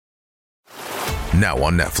Now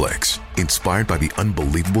on Netflix, inspired by the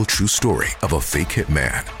unbelievable true story of a fake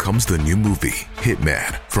hitman, comes the new movie,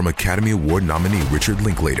 Hitman, from Academy Award nominee Richard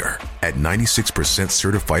Linklater. At 96%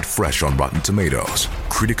 certified fresh on Rotten Tomatoes,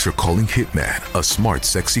 critics are calling Hitman a smart,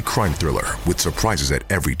 sexy crime thriller with surprises at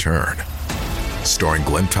every turn. Starring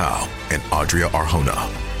Glenn Powell and Adria Arjona,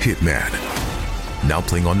 Hitman. Now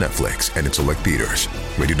playing on Netflix and in select theaters.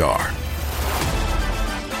 Rated R.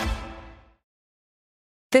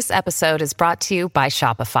 This episode is brought to you by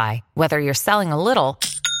Shopify. Whether you're selling a little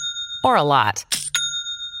or a lot,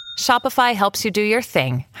 Shopify helps you do your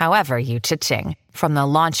thing, however you cha-ching. From the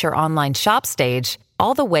launch your online shop stage,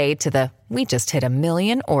 all the way to the we just hit 1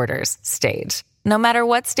 million orders stage. No matter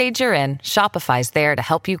what stage you're in, Shopify's there to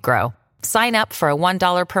help you grow. Sign up for a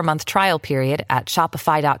 $1 per month trial period at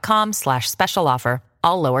shopify.com/special offer,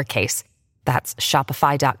 all lowercase. That's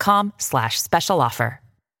shopify.com/special offer.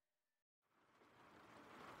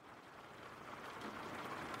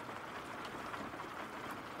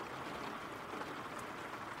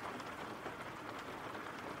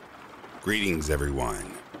 Greetings,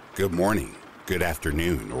 everyone. Good morning, good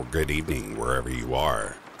afternoon, or good evening, wherever you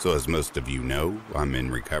are. So as most of you know, I'm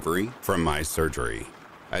in recovery from my surgery.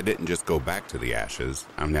 I didn't just go back to the ashes.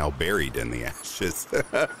 I'm now buried in the ashes.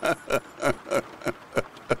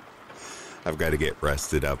 I've got to get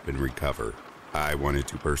rested up and recover. I wanted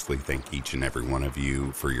to personally thank each and every one of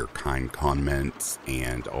you for your kind comments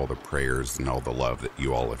and all the prayers and all the love that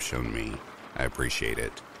you all have shown me. I appreciate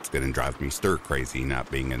it. It's going to drive me stir crazy not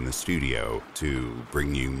being in the studio to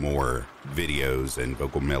bring you more videos and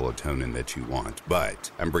vocal melatonin that you want. But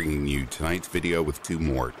I'm bringing you tonight's video with 2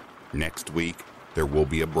 more. Next week, there will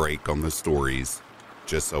be a break on the stories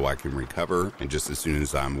just so I can recover. And just as soon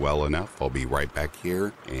as I'm well enough, I'll be right back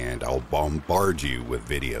here and I'll bombard you with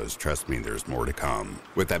videos. Trust me, there's more to come.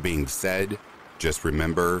 With that being said, just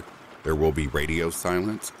remember there will be radio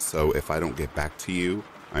silence. So if I don't get back to you,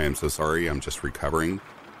 I am so sorry. I'm just recovering.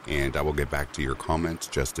 And I will get back to your comments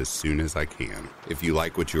just as soon as I can. If you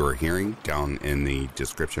like what you are hearing, down in the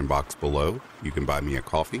description box below, you can buy me a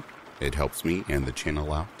coffee. It helps me and the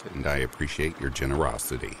channel out, and I appreciate your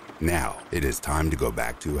generosity. Now, it is time to go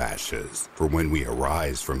back to ashes. For when we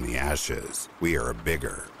arise from the ashes, we are a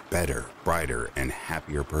bigger, better, brighter, and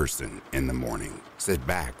happier person in the morning. Sit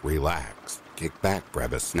back, relax, kick back,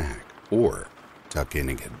 grab a snack, or tuck in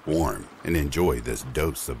and get warm and enjoy this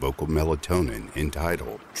dose of vocal melatonin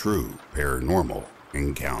entitled True Paranormal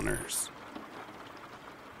Encounters.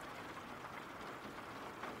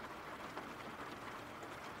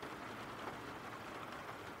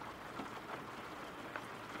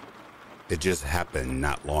 It just happened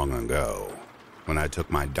not long ago when I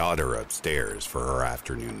took my daughter upstairs for her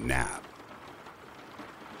afternoon nap.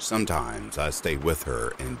 Sometimes I stay with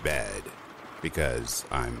her in bed because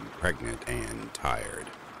I'm pregnant and tired.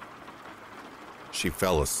 She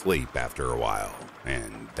fell asleep after a while,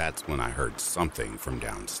 and that's when I heard something from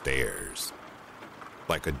downstairs.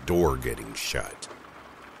 Like a door getting shut,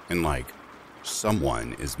 and like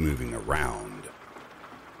someone is moving around.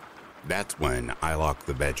 That's when I locked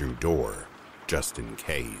the bedroom door, just in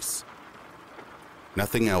case.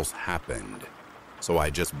 Nothing else happened, so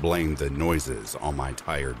I just blamed the noises on my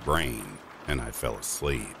tired brain, and I fell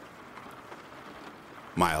asleep.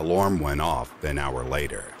 My alarm went off an hour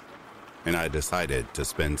later, and I decided to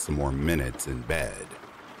spend some more minutes in bed,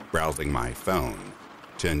 browsing my phone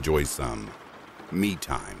to enjoy some me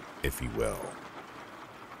time, if you will.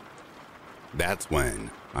 That's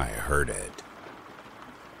when I heard it.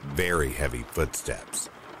 Very heavy footsteps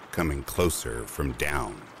coming closer from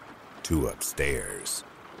down to upstairs.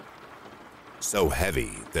 So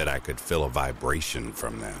heavy that I could feel a vibration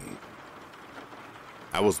from them.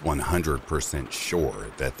 I was 100% sure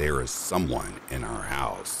that there is someone in our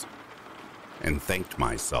house, and thanked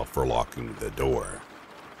myself for locking the door.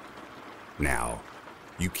 Now,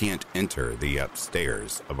 you can't enter the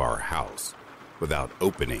upstairs of our house without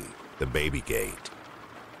opening the baby gate.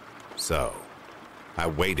 So, I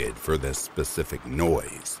waited for this specific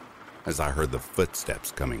noise as I heard the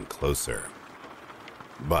footsteps coming closer.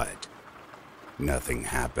 But nothing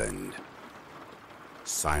happened.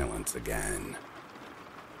 Silence again.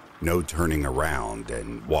 No turning around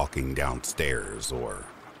and walking downstairs or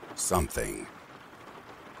something.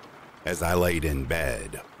 As I laid in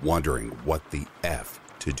bed, wondering what the F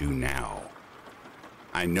to do now,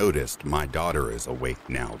 I noticed my daughter is awake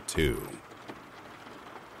now too.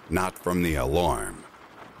 Not from the alarm,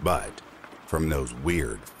 but from those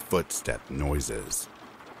weird footstep noises.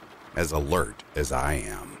 As alert as I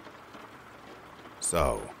am.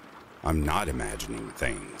 So, I'm not imagining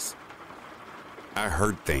things. I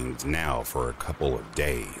heard things now for a couple of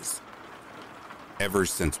days. ever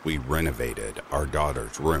since we renovated our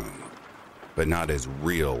daughter's room, but not as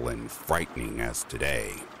real and frightening as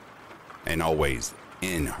today, and always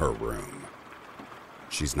in her room.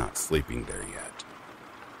 She's not sleeping there yet.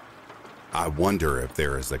 I wonder if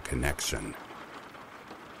there is a connection.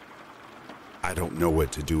 I don't know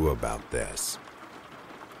what to do about this.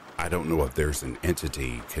 I don't know if there's an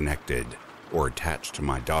entity connected or attached to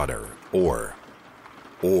my daughter, or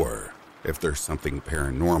if there's something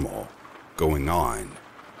paranormal going on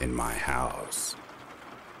in my house.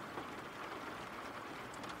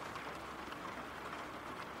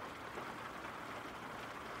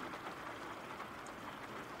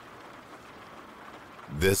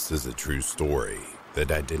 This is a true story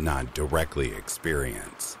that I did not directly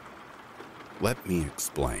experience. Let me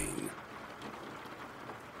explain.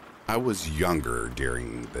 I was younger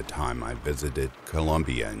during the time I visited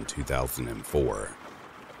Colombia in 2004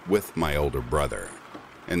 with my older brother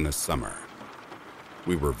in the summer.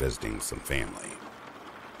 We were visiting some family.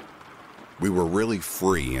 We were really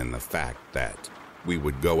free in the fact that we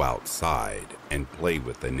would go outside and play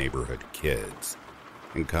with the neighborhood kids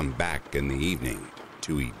and come back in the evening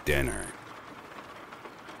to eat dinner.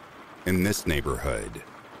 In this neighborhood,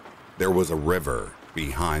 there was a river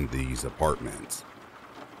behind these apartments,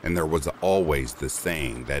 and there was always the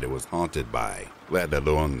saying that it was haunted by La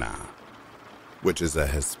Llorona, which is a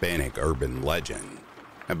Hispanic urban legend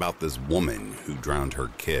about this woman who drowned her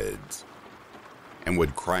kids and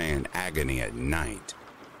would cry in agony at night,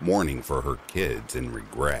 mourning for her kids in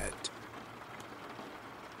regret.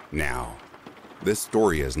 Now, this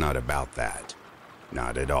story is not about that.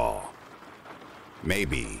 Not at all.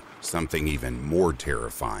 Maybe something even more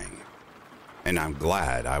terrifying. And I'm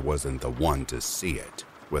glad I wasn't the one to see it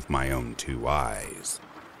with my own two eyes.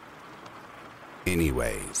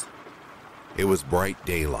 Anyways, it was bright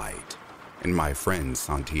daylight, and my friend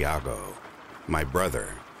Santiago, my brother,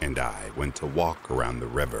 and I went to walk around the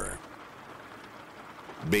river.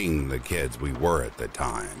 Being the kids we were at the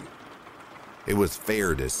time, it was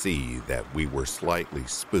fair to see that we were slightly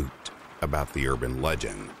spooked about the urban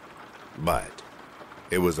legend, but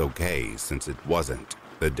it was okay since it wasn't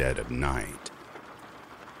the dead of night.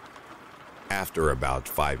 After about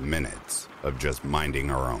 5 minutes of just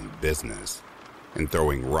minding our own business and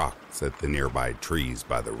throwing rocks at the nearby trees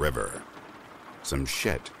by the river, some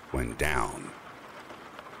shit went down.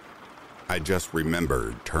 I just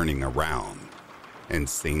remembered turning around and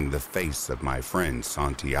seeing the face of my friend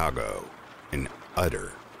Santiago in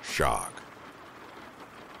utter shock.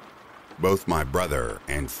 Both my brother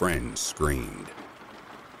and friend screamed.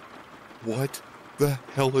 "What the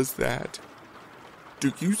hell is that?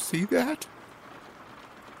 Do you see that?"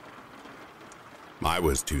 I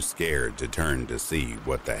was too scared to turn to see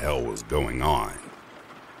what the hell was going on,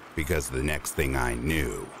 because the next thing I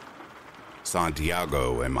knew,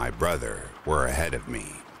 Santiago and my brother were ahead of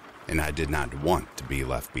me, and I did not want to be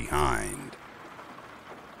left behind.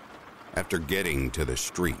 After getting to the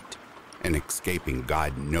street and escaping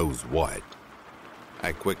God knows what,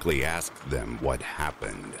 I quickly asked them what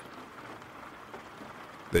happened.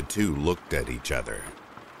 The two looked at each other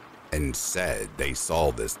and said they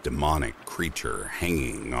saw this demonic creature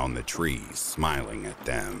hanging on the trees, smiling at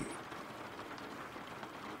them.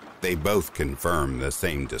 They both confirmed the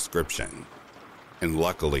same description, and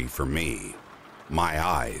luckily for me, my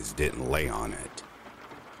eyes didn't lay on it.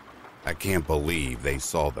 I can't believe they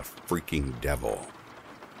saw the freaking devil.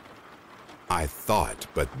 I thought,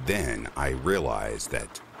 but then I realized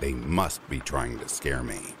that they must be trying to scare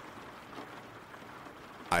me.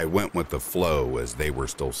 I went with the flow as they were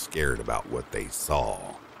still scared about what they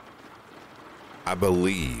saw. I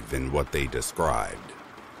believe in what they described,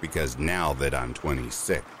 because now that I'm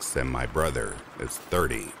 26 and my brother is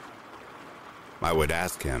 30, I would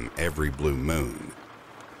ask him every blue moon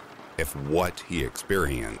if what he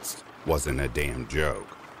experienced wasn't a damn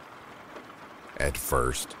joke. At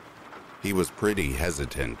first, he was pretty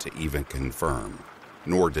hesitant to even confirm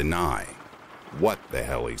nor deny what the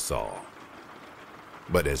hell he saw.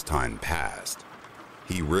 But as time passed,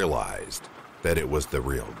 he realized that it was the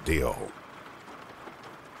real deal.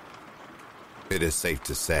 It is safe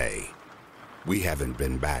to say we haven't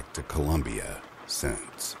been back to Colombia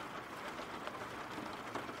since.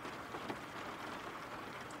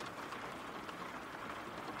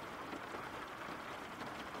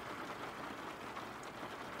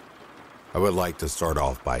 I would like to start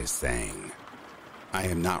off by saying I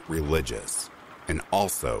am not religious and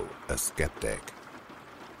also a skeptic.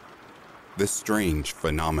 This strange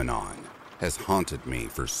phenomenon has haunted me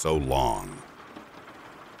for so long.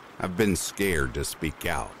 I've been scared to speak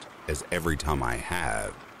out, as every time I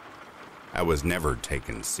have, I was never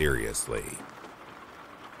taken seriously.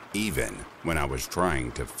 even when I was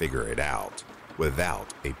trying to figure it out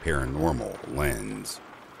without a paranormal lens,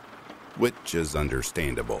 which is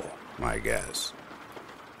understandable, I guess.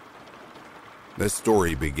 This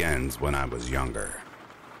story begins when I was younger.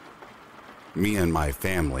 Me and my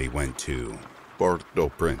family went to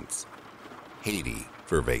Port-au-Prince, Haiti,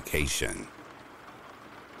 for vacation.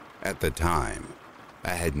 At the time, I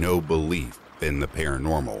had no belief in the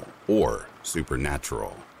paranormal or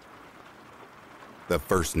supernatural. The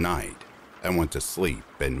first night, I went to sleep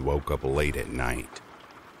and woke up late at night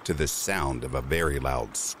to the sound of a very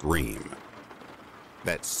loud scream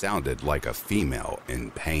that sounded like a female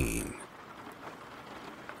in pain.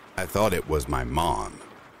 I thought it was my mom,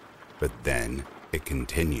 but then it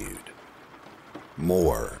continued.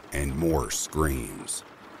 More and more screams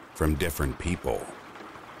from different people.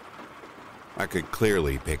 I could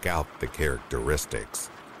clearly pick out the characteristics,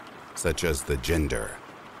 such as the gender,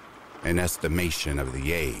 an estimation of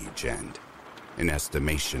the age, and an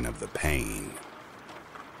estimation of the pain.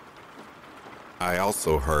 I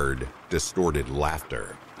also heard distorted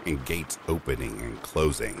laughter and gates opening and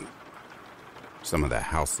closing. Some of the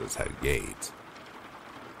houses had gates.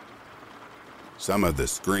 Some of the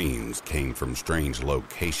screams came from strange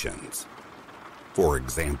locations. For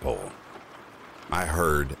example, I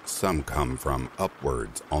heard some come from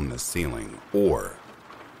upwards on the ceiling or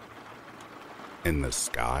in the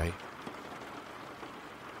sky.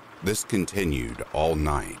 This continued all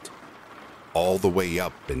night, all the way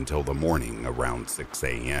up until the morning around 6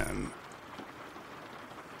 a.m.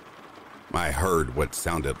 I heard what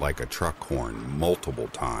sounded like a truck horn multiple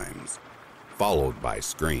times, followed by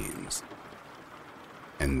screams.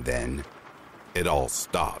 And then it all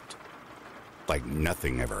stopped, like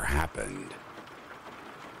nothing ever happened.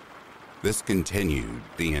 This continued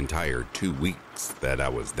the entire 2 weeks that I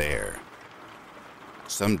was there.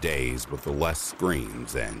 Some days with less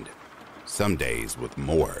screams and some days with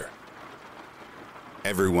more.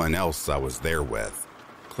 Everyone else I was there with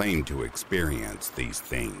claimed to experience these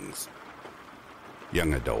things.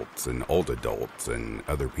 Young adults and old adults and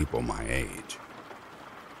other people my age.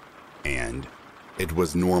 And it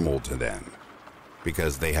was normal to them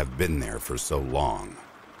because they have been there for so long.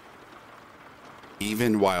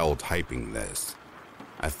 Even while typing this,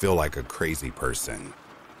 I feel like a crazy person,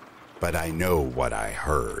 but I know what I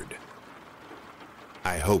heard.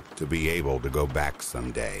 I hope to be able to go back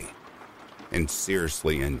someday and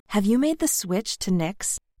seriously Have you made the switch to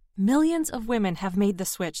Knix? Millions of women have made the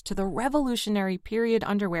switch to the revolutionary period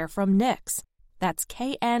underwear from Knix. That's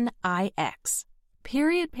Knix.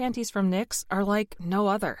 Period panties from Knix are like no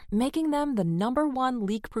other, making them the #1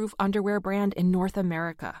 leak-proof underwear brand in North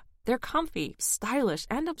America. They're comfy, stylish,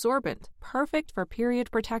 and absorbent, perfect for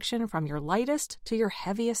period protection from your lightest to your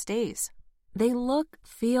heaviest days. They look,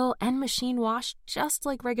 feel, and machine wash just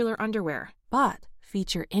like regular underwear, but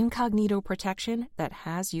feature incognito protection that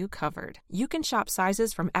has you covered. You can shop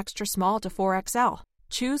sizes from extra small to 4XL.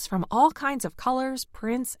 Choose from all kinds of colors,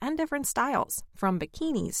 prints, and different styles, from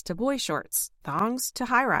bikinis to boy shorts, thongs to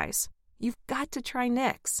high-rise. You've got to try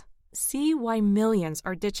Knix. See why millions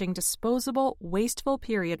are ditching disposable, wasteful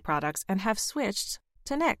period products and have switched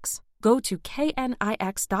to Knix. Go to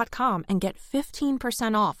knix.com and get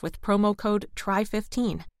 15% off with promo code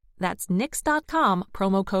TRY15. That's knix.com,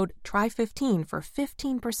 promo code TRY15 for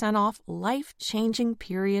 15% off life-changing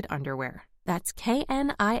period underwear. That's knix.com.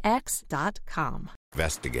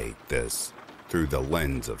 Investigate this through the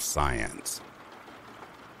lens of science.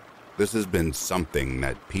 This has been something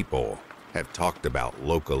that people have talked about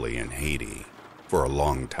locally in Haiti for a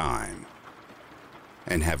long time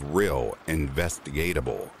and have real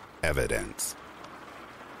investigatable evidence.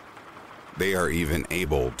 They are even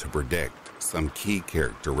able to predict some key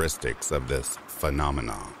characteristics of this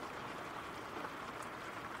phenomenon.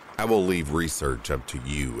 I will leave research up to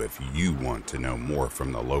you if you want to know more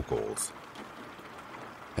from the locals.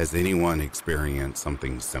 Has anyone experienced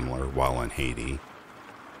something similar while in Haiti?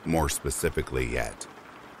 More specifically at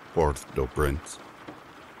Port-au-Prince?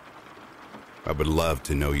 I would love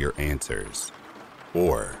to know your answers,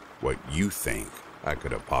 or what you think I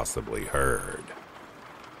could have possibly heard.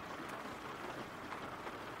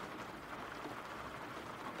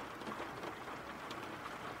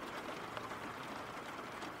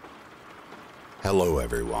 Hello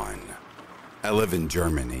everyone. I live in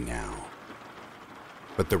Germany now,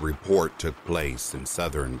 but the report took place in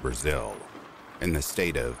southern Brazil, in the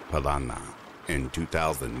state of Paraná, in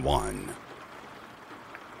 2001.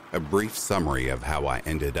 A brief summary of how I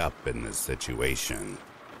ended up in this situation.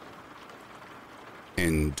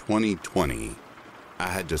 In 2020, I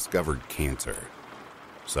had discovered cancer,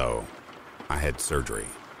 so I had surgery.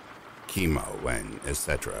 chemo and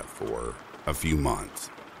etc. for a few months.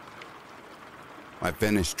 I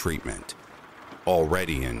finished treatment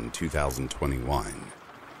already in 2021.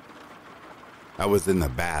 I was in the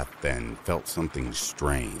bath and felt something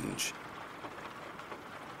strange.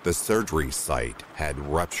 The surgery site had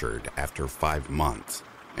ruptured after 5 months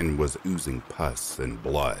and was oozing pus and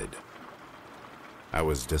blood. I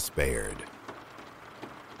was despaired.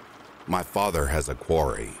 My father has a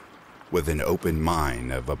quarry with an open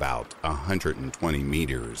mine of about 120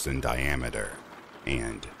 meters in diameter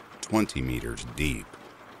and 20 meters deep.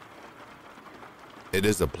 It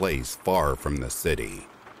is a place far from the city,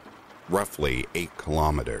 roughly 8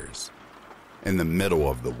 kilometers, in the middle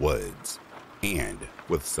of the woods, and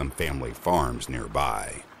with some family farms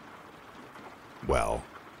nearby. Well,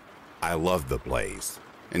 I loved the place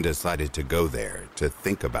and decided to go there to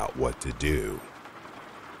think about what to do.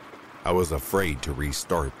 I was afraid to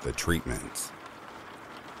restart the treatments,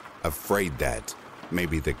 afraid that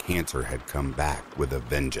maybe the cancer had come back with a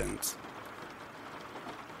vengeance.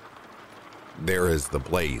 There is the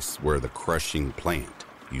place where the crushing plant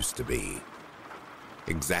used to be,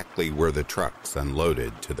 exactly where the trucks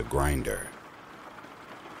unloaded to the grinder,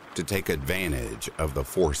 to take advantage of the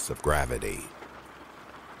force of gravity.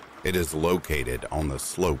 It is located on the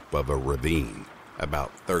slope of a ravine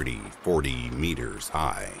about 30-40 meters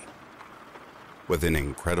high, with an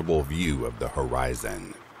incredible view of the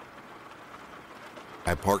horizon.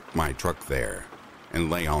 I parked my truck there and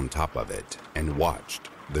lay on top of it and watched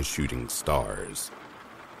the shooting stars.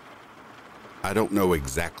 I don't know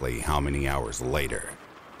exactly how many hours later,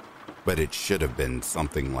 but it should have been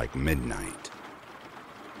something like midnight.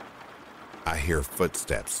 I hear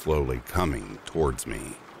footsteps slowly coming towards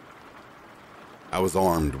me. I was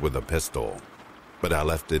armed with a pistol, but I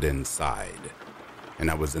left it inside, and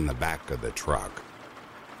I was in the back of the truck.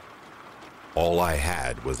 All I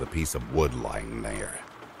had was a piece of wood lying there.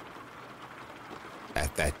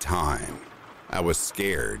 At that time, I was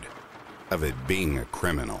scared of it being a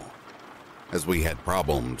criminal, as we had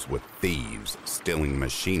problems with thieves stealing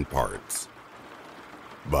machine parts.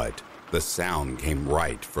 But the sound came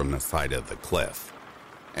right from the side of the cliff,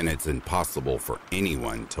 and it's impossible for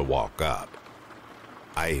anyone to walk up.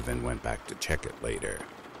 I even went back to check it later.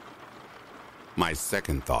 My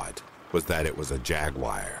second thought was that it was a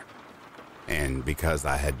jaguar, and because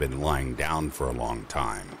I had been lying down for a long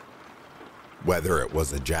time, whether it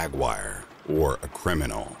was a jaguar or a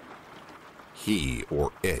criminal, he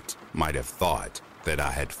or it might have thought that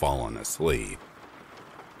I had fallen asleep.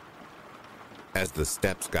 As the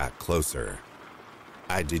steps got closer,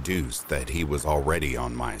 I deduced that he was already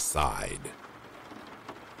on my side.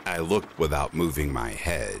 I looked without moving my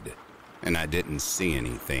head, and I didn't see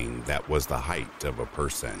anything that was the height of a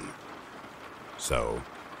person. So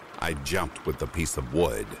I jumped with the piece of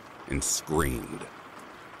wood and screamed,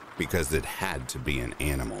 because it had to be an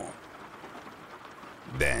animal.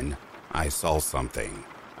 Then I saw something.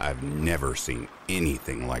 I've never seen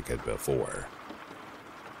anything like it before.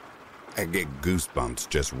 I get goosebumps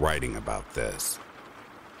just writing about this.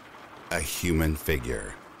 A human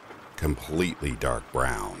figure, completely dark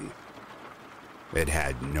brown. It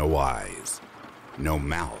had no eyes, no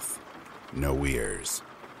mouth, no ears.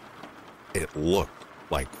 It looked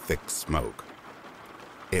like thick smoke.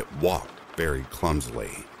 It walked very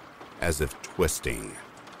clumsily, as if twisting.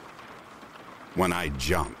 When I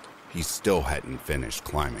jumped, he still hadn't finished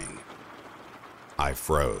climbing. I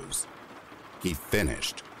froze. He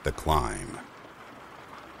finished the climb.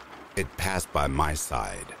 It passed by my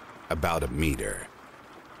side, about a meter.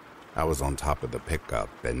 I was on top of the pickup,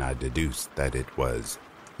 and I deduced that it was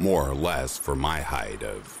more or less for my height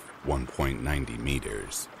of 1.90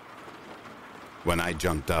 meters. When I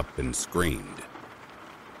jumped up and screamed,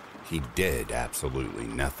 he did absolutely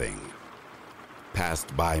nothing,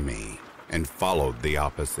 passed by me, and followed the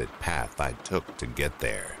opposite path I took to get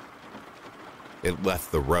there. It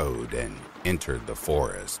left the road and entered the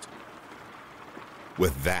forest.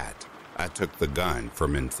 With that, I took the gun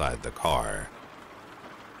from inside the car.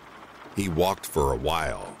 He walked for a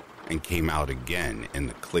while and came out again in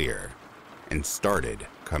the clear and started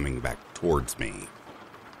coming back towards me.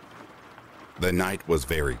 The night was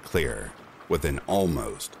very clear, with an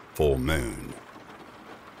almost full moon.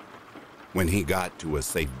 When he got to a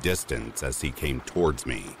safe distance as he came towards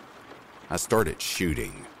me, I started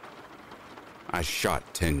shooting. I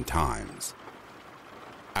shot 10 times.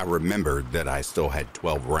 I remembered that I still had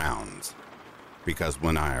 12 rounds, because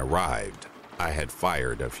when I arrived, I had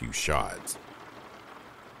fired a few shots.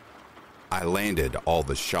 I landed all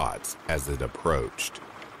the shots as it approached.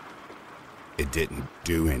 It didn't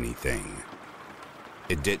do anything.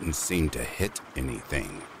 It didn't seem to hit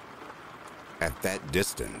anything. At that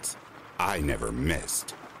distance, I never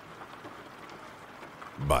missed.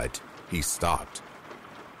 But he stopped,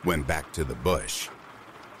 went back to the bush.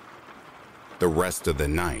 The rest of the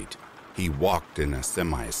night, he walked in a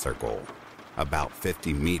semicircle about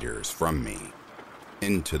 50 meters from me,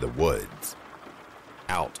 into the woods,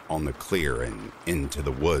 out on the clear and into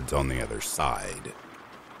the woods on the other side.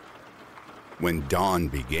 When dawn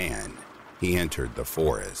began, he entered the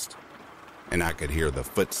forest, and I could hear the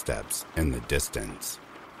footsteps in the distance.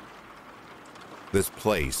 This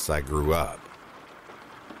place I grew up.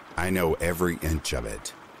 I know every inch of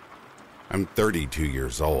it. I'm 32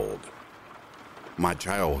 years old. My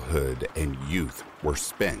childhood and youth were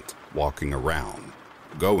spent walking around,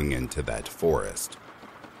 going into that forest.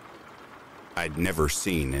 I'd never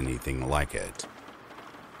seen anything like it.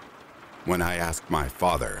 When I asked my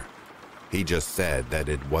father, he just said that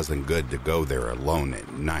it wasn't good to go there alone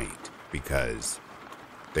at night because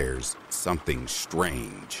there's something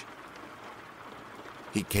strange.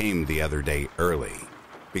 He came the other day early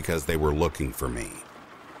because they were looking for me,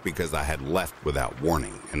 because I had left without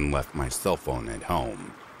warning and left my cell phone at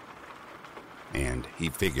home. And he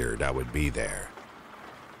figured I would be there.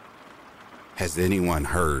 Has anyone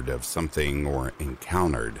heard of something or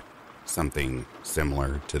encountered something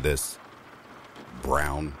similar to this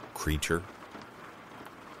brown creature?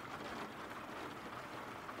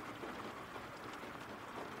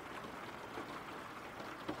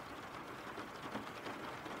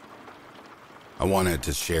 I wanted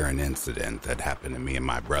to share an incident that happened to me and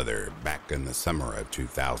my brother back in the summer of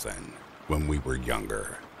 2000 when we were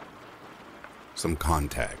younger. Some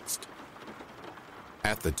context.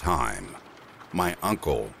 At the time, my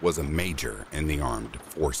uncle was a major in the armed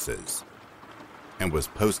forces and was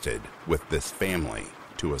posted with this family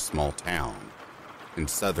to a small town in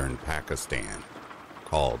southern Pakistan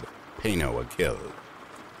called Pano-Akil.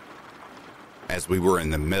 As we were in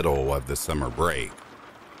the middle of the summer break,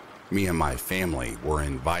 me and my family were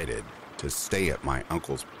invited to stay at my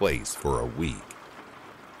uncle's place for a week.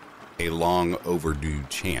 A long overdue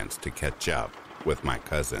chance to catch up with my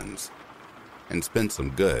cousins and spend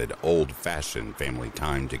some good old-fashioned family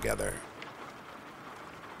time together.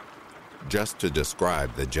 Just to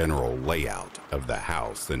describe the general layout of the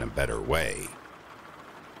house in a better way,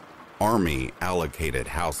 Army allocated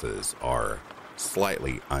houses are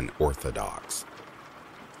slightly unorthodox.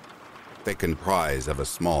 They comprise of a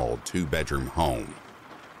small 2-bedroom home,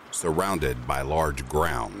 surrounded by large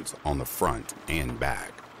grounds on the front and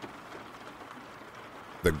back.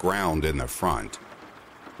 The ground in the front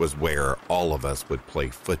was where all of us would play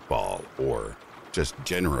football or just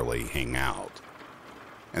generally hang out,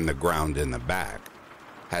 and the ground in the back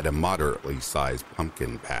had a moderately sized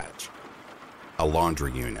pumpkin patch, a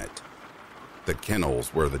laundry unit, the kennels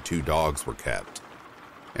where the 2 dogs were kept,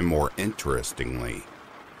 and more interestingly,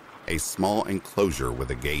 a small enclosure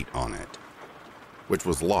with a gate on it, which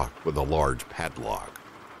was locked with a large padlock.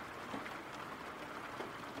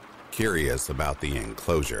 Curious about the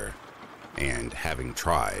enclosure, and having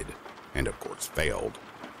tried, and of course failed,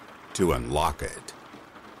 to unlock it,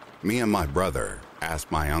 me and my brother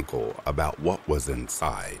asked my uncle about what was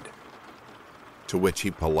inside, to which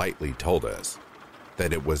he politely told us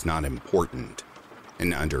that it was not important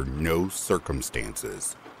and under no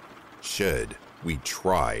circumstances should we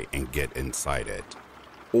try and get inside it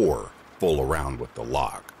or fool around with the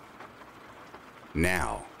lock.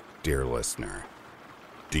 Now, dear listener,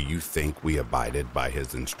 do you think we abided by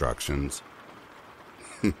his instructions?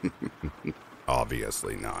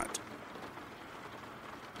 Obviously not.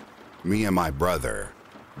 Me and my brother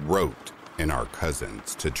wrote in our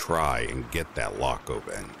cousins to try and get that lock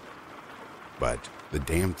open, but the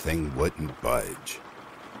damn thing wouldn't budge.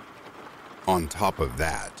 On top of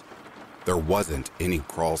that, there wasn't any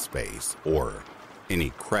crawl space or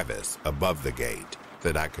any crevice above the gate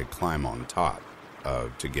that I could climb on top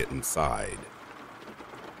of to get inside.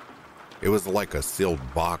 It was like a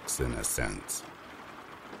sealed box in a sense.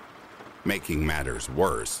 Making matters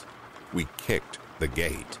worse, we kicked the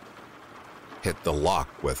gate, hit the lock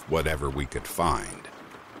with whatever we could find.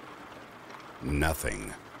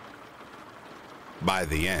 Nothing. By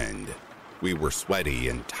the end, we were sweaty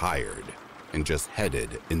and tired and just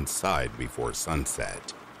headed inside before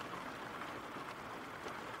sunset.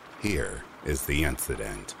 Here is the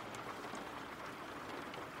incident.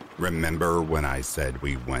 Remember when I said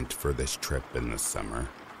we went for this trip in the summer?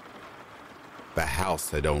 The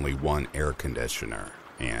house had only one air conditioner,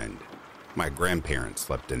 and my grandparents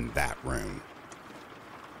slept in that room.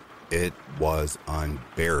 It was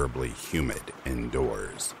unbearably humid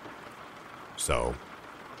indoors. So,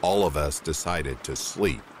 all of us decided to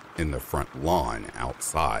sleep in the front lawn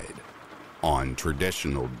outside, on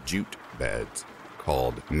traditional jute beds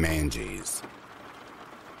called mangies.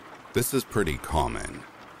 This is pretty common,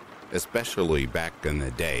 especially back in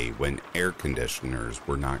the day when air conditioners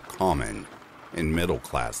were not common in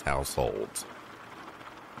middle-class households.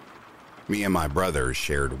 Me and my brother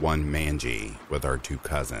shared one mangie with our two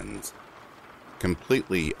cousins,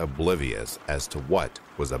 completely oblivious as to what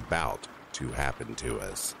was about to happen to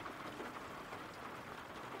us.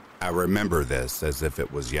 I remember this as if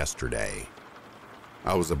it was yesterday.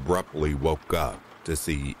 I was abruptly woke up to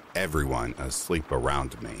see everyone asleep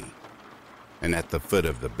around me, and at the foot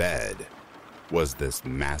of the bed was this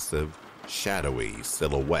massive, shadowy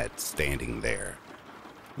silhouette standing there,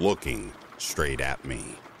 looking straight at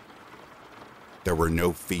me. There were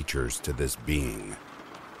no features to this being,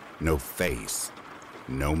 no face,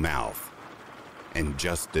 no mouth, and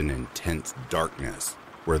just an intense darkness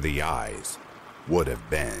where the eyes would have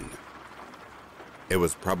been. It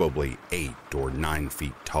was probably 8 or 9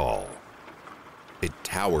 feet tall. It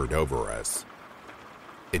towered over us.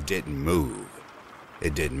 It didn't move.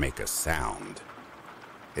 It didn't make a sound.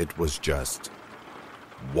 It was just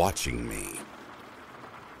watching me.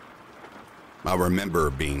 I remember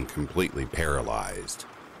being completely paralyzed.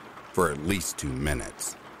 For at least 2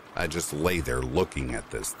 minutes, I just lay there looking at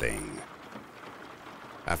this thing.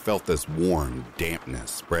 I felt this warm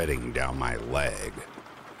dampness spreading down my leg.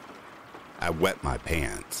 I wet my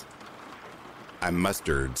pants. I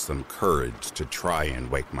mustered some courage to try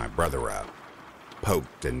and wake my brother up,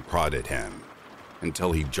 poked and prodded him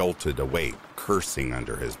until he jolted awake, cursing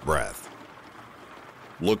under his breath.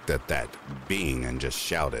 Looked at that being and just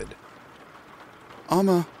shouted,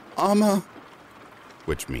 "Amma, Amma,"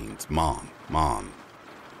 which means Mom, Mom,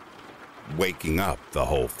 waking up the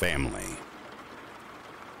whole family.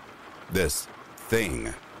 This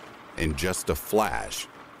thing, in just a flash,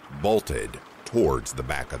 bolted towards the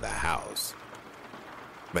back of the house,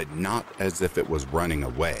 but not as if it was running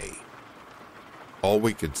away. All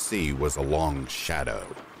we could see was a long shadow,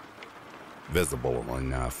 visible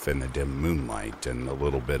enough in the dim moonlight and a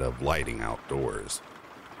little bit of lighting outdoors,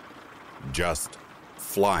 just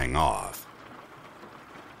flying off.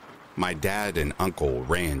 My dad and uncle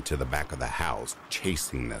ran to the back of the house,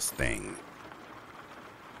 chasing this thing.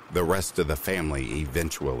 The rest of the family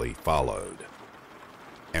eventually followed,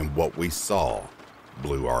 and what we saw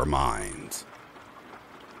blew our minds.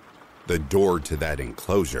 The door to that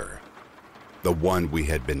enclosure, the one we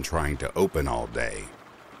had been trying to open all day,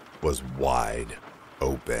 was wide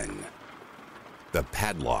open. The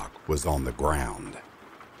padlock was on the ground,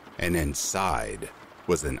 and inside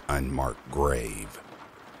was an unmarked grave.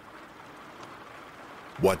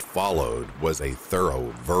 What followed was a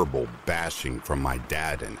thorough verbal bashing from my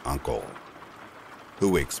dad and uncle,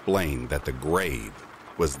 who explained that the grave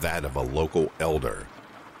was that of a local elder,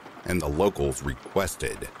 and the locals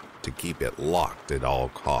requested to keep it locked at all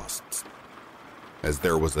costs, as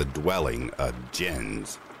there was a dwelling of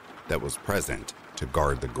jinns that was present to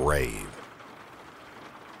guard the grave.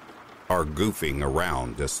 Our goofing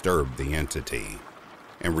around disturbed the entity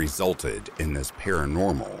and resulted in this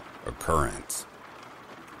paranormal occurrence.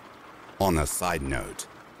 On a side note,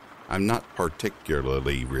 I'm not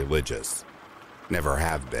particularly religious, never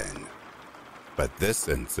have been, but this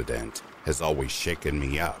incident has always shaken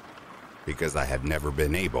me up because I have never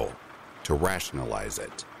been able to rationalize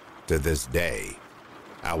it. To this day,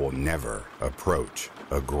 I will never approach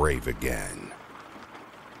a grave again.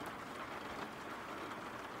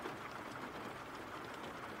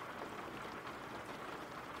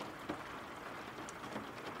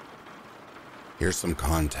 Here's some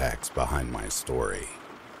context behind my story.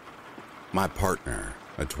 My partner,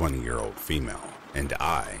 a 20-year-old female, and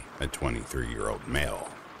I, a 23-year-old male,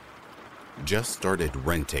 just started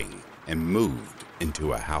renting and moved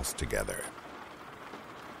into a house together.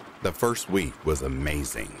 The first week was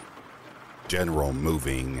amazing. General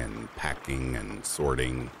moving and packing and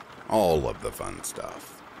sorting, all of the fun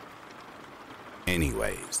stuff.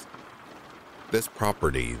 Anyways, this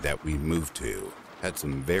property that we moved to had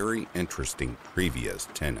some very interesting previous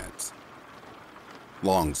tenants.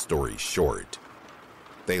 Long story short,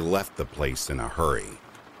 they left the place in a hurry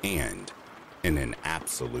and in an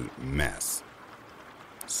absolute mess.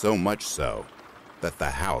 So much so that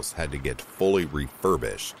the house had to get fully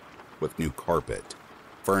refurbished with new carpet,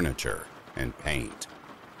 furniture, and paint.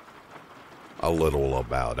 A little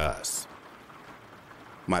about us.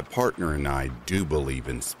 My partner and I do believe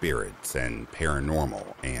in spirits and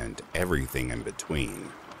paranormal and everything in between.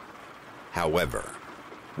 However,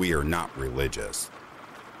 we are not religious.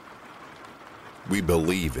 We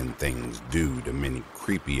believe in things due to many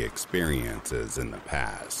creepy experiences in the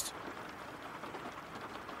past.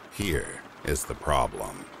 Here is the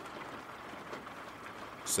problem.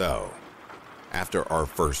 So, after our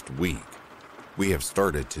first week, we have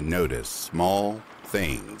started to notice small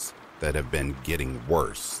things that have been getting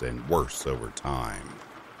worse and worse over time.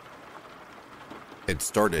 It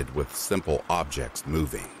started with simple objects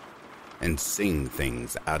moving and seeing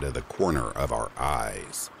things out of the corner of our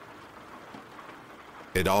eyes.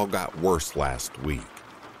 It all got worse last week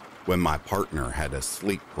when my partner had a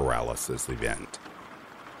sleep paralysis event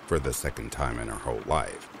for the second time in her whole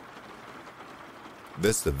life.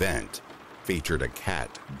 This event featured a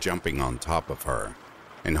cat jumping on top of her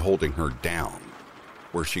and holding her down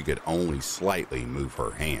where she could only slightly move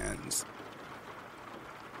her hands.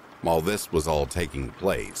 While this was all taking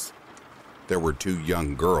place, there were two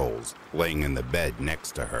young girls laying in the bed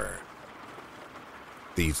next to her.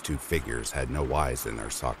 These two figures had no eyes in their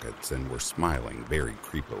sockets and were smiling very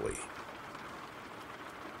creepily.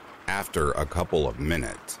 After a couple of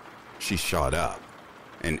minutes, she shot up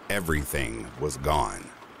and everything was gone,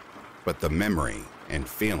 but the memory and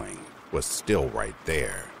feeling was still right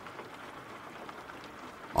there.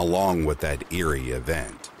 Along with that eerie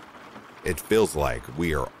event, it feels like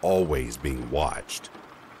we are always being watched.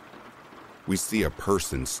 We see a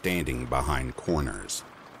person standing behind corners,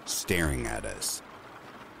 staring at us.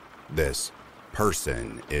 This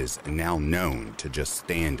person is now known to just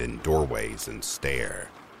stand in doorways and stare.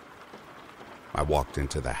 I walked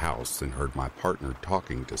into the house and heard my partner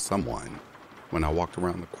talking to someone. When I walked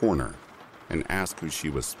around the corner and asked who she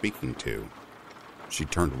was speaking to, she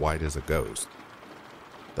turned white as a ghost.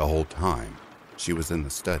 The whole time, she was in the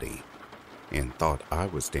study and thought I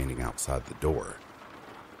was standing outside the door.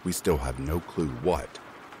 We still have no clue what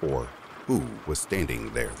or who was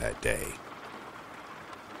standing there that day.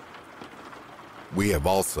 We have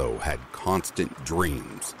also had constant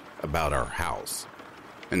dreams about our house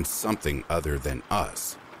and something other than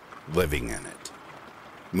us living in it,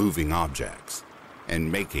 moving objects,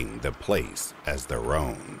 and making the place as their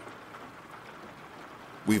own.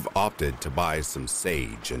 We've opted to buy some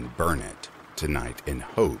sage and burn it tonight in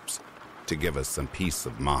hopes to give us some peace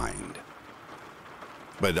of mind.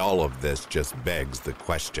 But all of this just begs the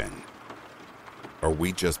question, are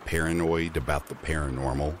we just paranoid about the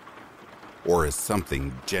paranormal? Or is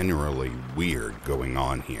something generally weird going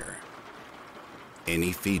on here?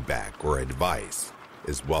 Any feedback or advice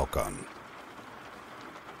is welcome.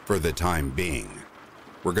 For the time being,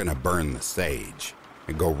 we're gonna burn the sage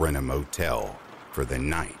and go rent a motel for the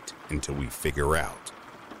night until we figure out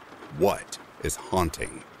what is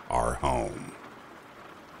haunting our home.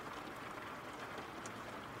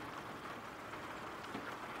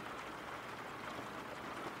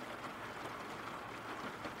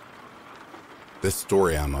 This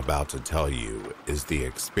story I'm about to tell you is the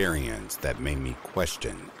experience that made me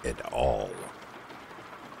question it all.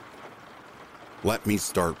 Let me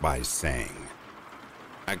start by saying,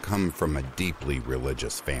 I come from a deeply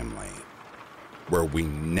religious family where we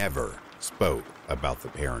never spoke about the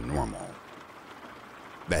paranormal.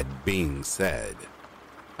 That being said,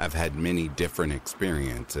 I've had many different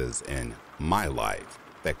experiences in my life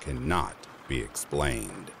that cannot be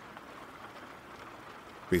explained.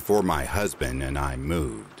 Before my husband and I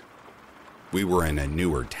moved, we were in a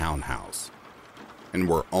newer townhouse and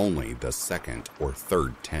were only the second or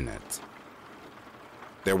third tenants.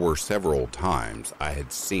 There were several times I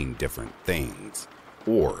had seen different things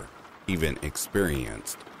or even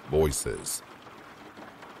experienced voices.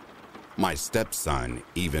 My stepson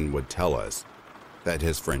even would tell us that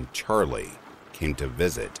his friend Charlie came to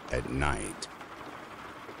visit at night.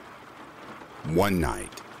 One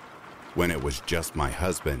night, when it was just my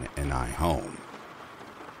husband and I home,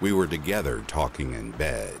 we were together talking in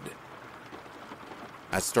bed.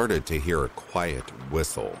 I started to hear a quiet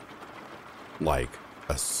whistle, like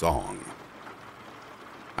a song.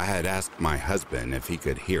 I had asked my husband if he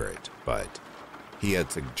could hear it, but he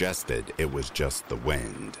had suggested it was just the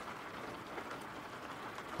wind.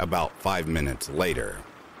 About 5 minutes later,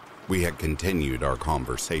 we had continued our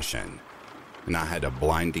conversation, and I had a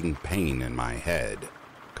blinding pain in my head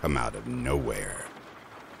come out of nowhere.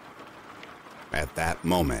 At that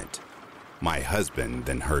moment, my husband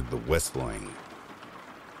then heard the whistling.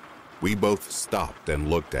 We both stopped and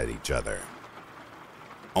looked at each other,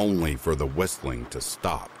 only for the whistling to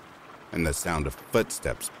stop and the sound of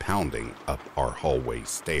footsteps pounding up our hallway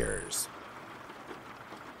stairs.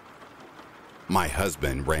 My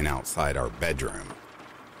husband ran outside our bedroom.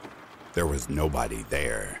 There was nobody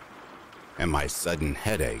there, and my sudden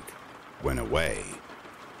headache went away.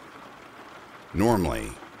 Normally,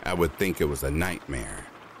 I would think it was a nightmare,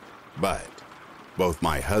 but both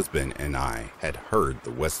my husband and I had heard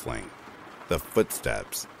the whistling, the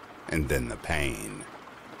footsteps, and then the pain.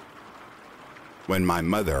 When my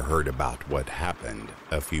mother heard about what happened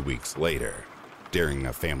a few weeks later during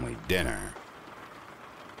a family dinner,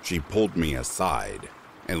 she pulled me aside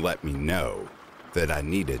and let me know that I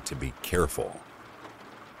needed to be careful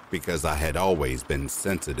because I had always been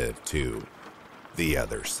sensitive to the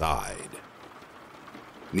other side.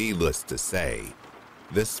 Needless to say,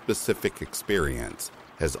 this specific experience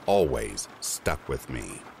has always stuck with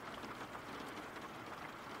me.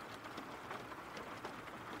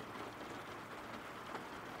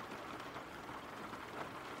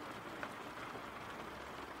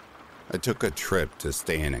 I took a trip to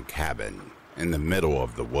stay in a cabin in the middle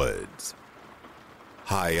of the woods,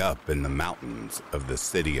 high up in the mountains of the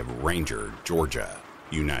city of Ranger, Georgia,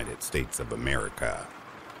 United States of America.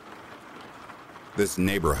 This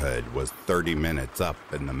neighborhood was 30 minutes up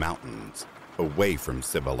in the mountains, away from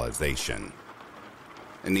civilization,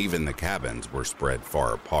 and even the cabins were spread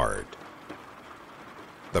far apart.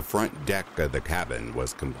 The front deck of the cabin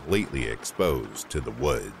was completely exposed to the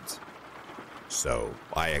woods, so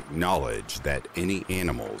I acknowledged that any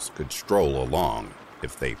animals could stroll along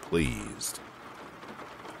if they pleased.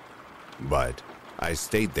 But I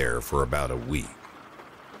stayed there for about a week,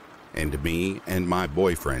 and me and my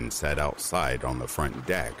boyfriend sat outside on the front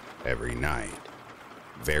deck every night,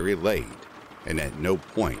 very late, and at no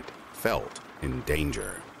point felt in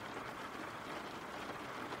danger.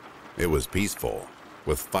 It was peaceful,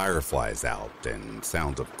 with fireflies out and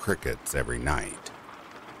sounds of crickets every night.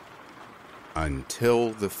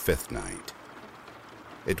 Until the fifth night.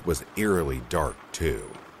 It was eerily dark, too.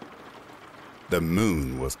 The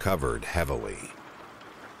moon was covered heavily.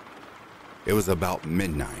 It was about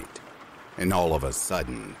midnight, and all of a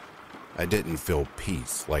sudden, I didn't feel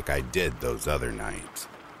peace like I did those other nights.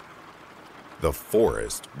 The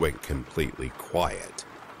forest went completely quiet,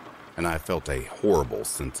 and I felt a horrible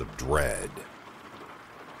sense of dread.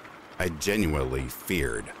 I genuinely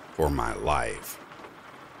feared for my life.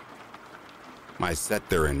 I sat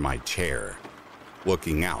there in my chair,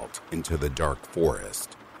 looking out into the dark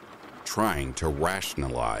forest, trying to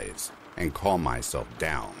rationalize and calm myself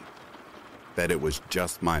down, that it was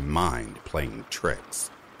just my mind playing tricks.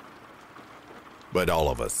 But all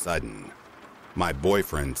of a sudden, my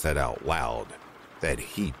boyfriend said out loud that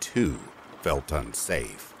he too felt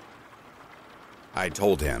unsafe. I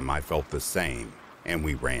told him I felt the same, and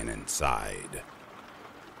we ran inside.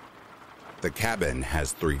 The cabin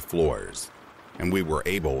has 3 floors, and we were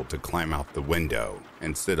able to climb out the window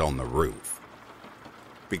and sit on the roof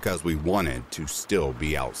because we wanted to still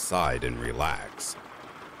be outside and relax.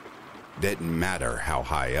 Didn't matter how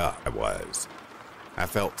high up I was. I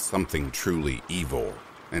felt something truly evil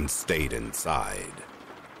and stayed inside.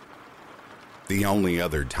 The only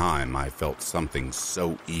other time I felt something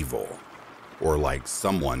so evil, or like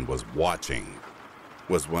someone was watching,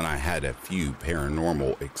 was when I had a few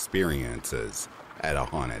paranormal experiences at a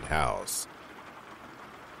haunted house.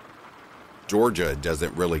 Georgia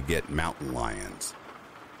doesn't really get mountain lions.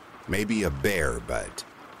 Maybe a bear, but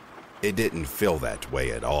it didn't feel that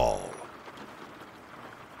way at all.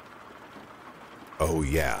 Oh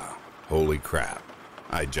yeah, holy crap.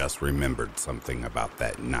 I just remembered something about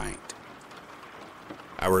that night.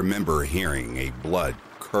 I remember hearing a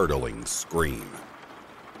blood-curdling scream,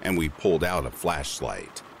 and we pulled out a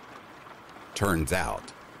flashlight. Turns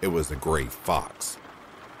out it was a gray fox,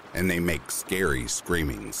 and they make scary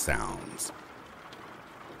screaming sounds.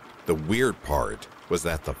 The weird part was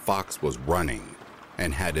that the fox was running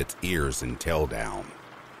and had its ears and tail down.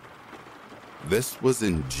 This was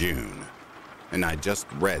in June, and I just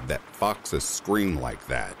read that foxes scream like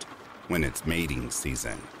that when it's mating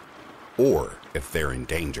season, or if they're in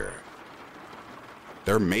danger.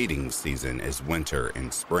 Their mating season is winter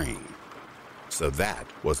and spring, so that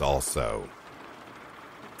was also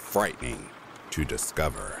frightening to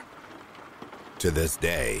discover. To this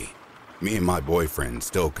day, me and my boyfriend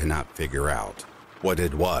still cannot figure out what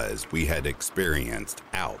it was we had experienced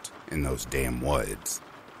out in those damn woods.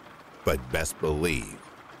 But best believe,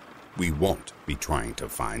 we won't be trying to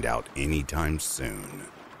find out anytime soon.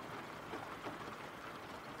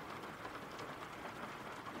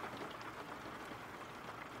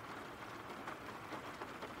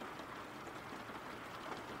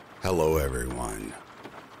 Hello everyone.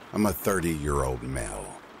 I'm a 30-year-old male,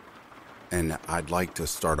 and I'd like to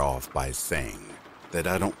start off by saying that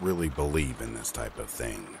I don't really believe in this type of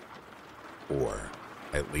thing, or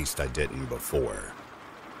at least I didn't before.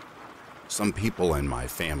 Some people in my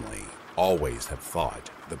family always have thought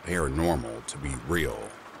the paranormal to be real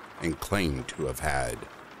and claim to have had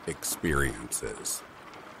experiences.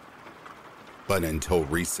 But until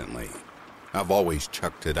recently, I've always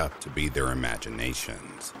chucked it up to be their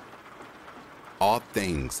imaginations. Odd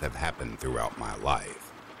things have happened throughout my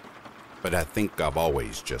life, but I think I've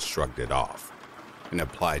always just shrugged it off and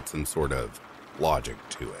applied some sort of logic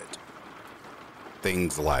to it.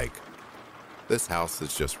 Things like, this house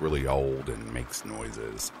is just really old and makes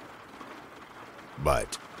noises.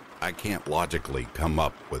 But I can't logically come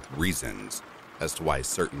up with reasons as to why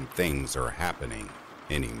certain things are happening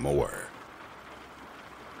anymore.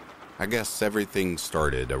 I guess everything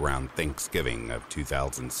started around Thanksgiving of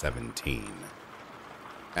 2017.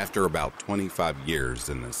 After about 25 years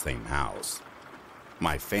in the same house,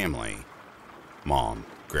 my family, mom,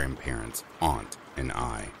 grandparents, aunt, and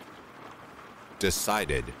I,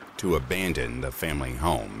 decided to abandon the family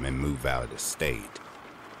home and move out of state.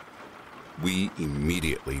 We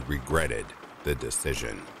immediately regretted the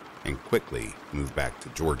decision and quickly moved back to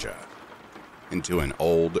Georgia into an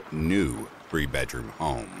old, new 3-bedroom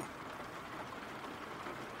home.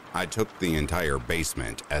 I took the entire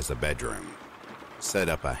basement as a bedroom, set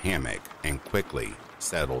up a hammock, and quickly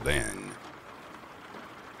settled in.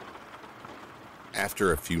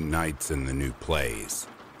 After a few nights in the new place,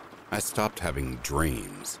 I stopped having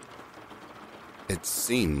dreams. It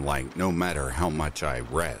seemed like no matter how much I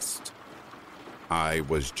rest, I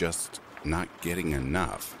was just not getting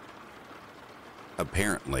enough.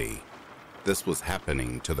 Apparently, this was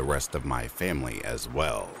happening to the rest of my family as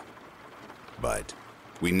well, but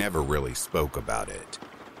we never really spoke about it.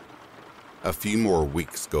 A few more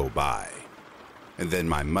weeks go by, and then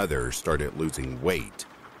my mother started losing weight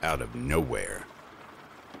out of nowhere.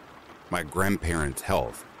 My grandparents'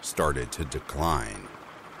 health started to decline,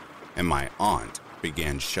 and my aunt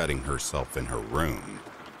began shutting herself in her room.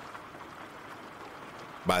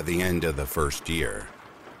 By the end of the first year,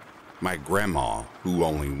 my grandma, who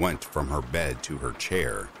only went from her bed to her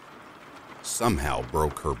chair, somehow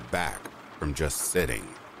broke her back from just sitting,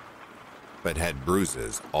 but had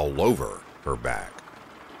bruises all over her back.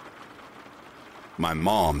 My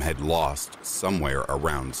mom had lost somewhere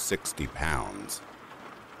around 60 pounds.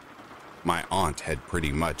 My aunt had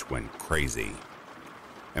pretty much went crazy,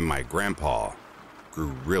 and my grandpa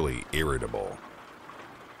grew really irritable.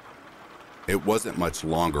 It wasn't much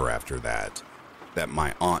longer after that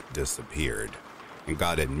my aunt disappeared and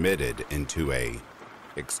got admitted into a,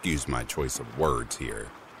 excuse my choice of words here,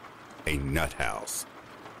 a nut house.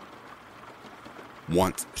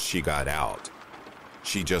 Once she got out,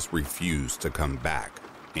 she just refused to come back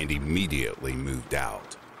and immediately moved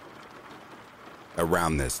out.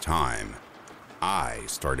 Around this time, I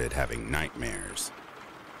started having nightmares.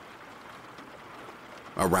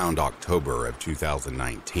 Around October of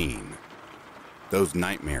 2019, those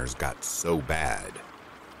nightmares got so bad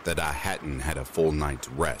that I hadn't had a full night's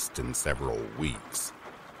rest in several weeks.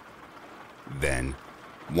 Then,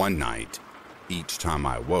 one night, each time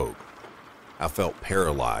I woke, I felt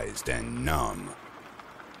paralyzed and numb.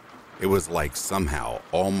 It was like somehow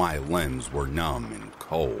all my limbs were numb and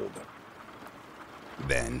cold.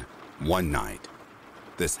 Then, one night,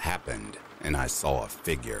 this happened and I saw a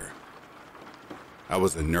figure. I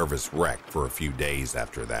was a nervous wreck for a few days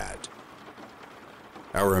after that.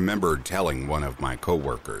 I remembered telling one of my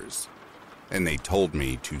coworkers, and they told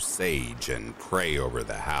me to sage and pray over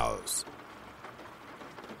the house.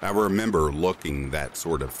 I remember looking that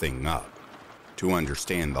sort of thing up to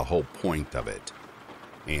understand the whole point of it,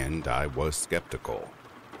 and I was skeptical.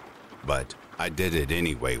 But I did it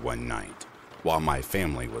anyway one night while my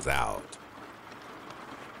family was out.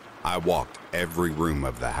 I walked every room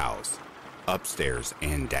of the house, upstairs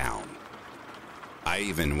and down. I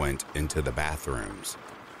even went into the bathrooms.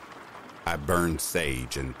 I burned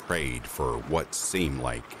sage and prayed for what seemed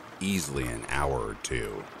like easily an hour or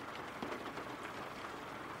two.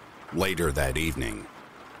 Later that evening,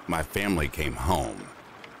 my family came home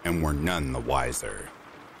and were none the wiser.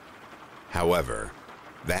 However,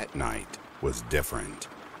 that night was different.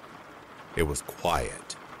 It was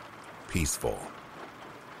quiet, peaceful.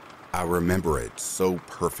 I remember it so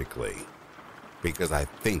perfectly because I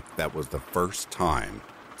think that was the first time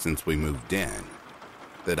since we moved in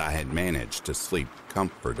that I had managed to sleep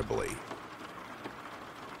comfortably.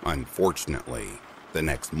 Unfortunately, the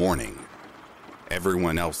next morning,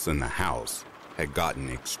 everyone else in the house had gotten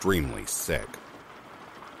extremely sick.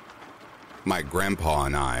 My grandpa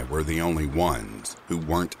and I were the only ones who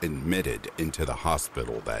weren't admitted into the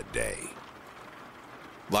hospital that day.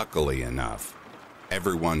 Luckily enough,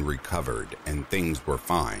 everyone recovered and things were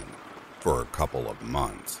fine for a couple of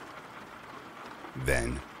months.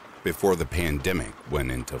 Then, before the pandemic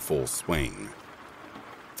went into full swing,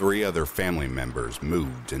 3 other family members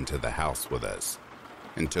moved into the house with us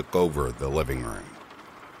and took over the living room.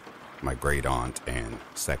 my great aunt, and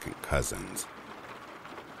second cousins.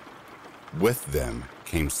 With them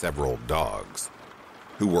came several dogs,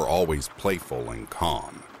 who were always playful and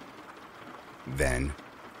calm. Then,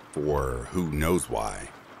 for who knows why,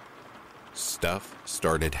 stuff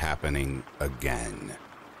started happening again.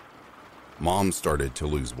 Mom started to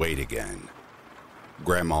lose weight again.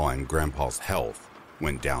 Grandma and Grandpa's health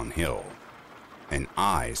went downhill, and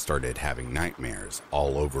I started having nightmares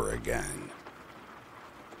all over again.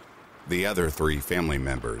 The other 3 family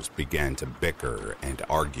members began to bicker and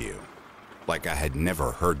argue like I had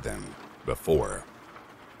never heard them before,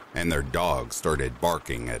 and their dogs started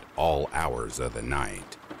barking at all hours of the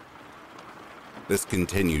night. This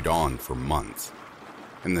continued on for months,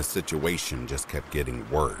 and the situation just kept getting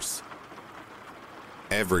worse.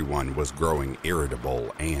 Everyone was growing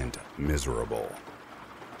irritable and miserable.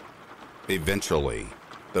 Eventually,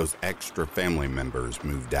 those extra family members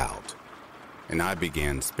moved out, and I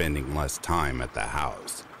began spending less time at the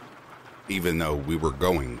house, even though we were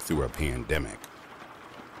going through a pandemic.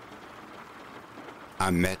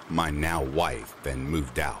 I met my now wife and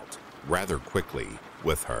moved out rather quickly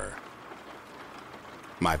with her.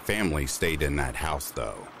 My family stayed in that house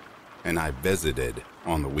though, and I visited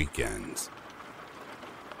on the weekends.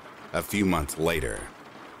 A few months later,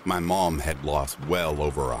 my mom had lost well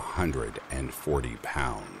over 140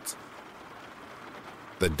 pounds.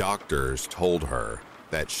 The doctors told her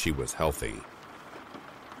that she was healthy.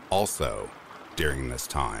 Also, during this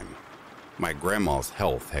time, my grandma's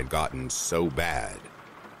health had gotten so bad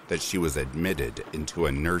that she was admitted into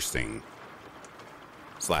a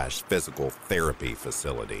nursing/physical therapy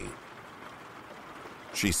facility.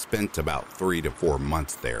 She spent about 3 to 4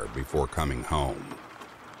 months there before coming home.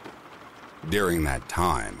 During that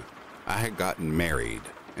time, I had gotten married,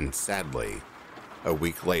 and sadly, a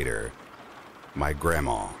week later, my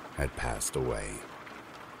grandma had passed away.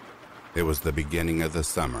 It was the beginning of the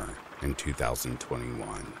summer in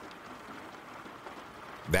 2021.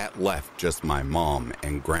 That left just my mom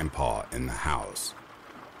and grandpa in the house.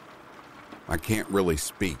 I can't really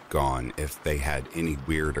speak on if they had any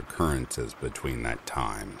weird occurrences between that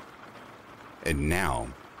time, and now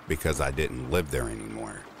because I didn't live there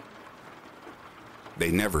anymore.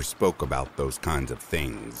 They never spoke about those kinds of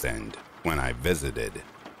things, and when I visited,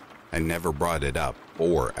 I never brought it up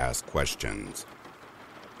or asked questions.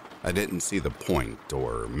 I didn't see the point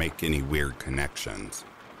or make any weird connections.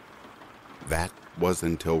 That was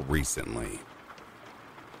until recently.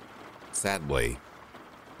 Sadly,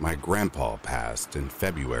 my grandpa passed in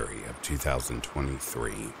February of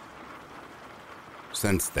 2023.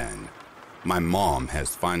 Since then, my mom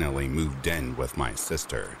has finally moved in with my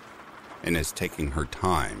sister and is taking her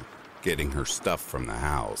time getting her stuff from the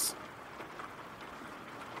house.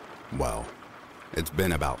 Well, it's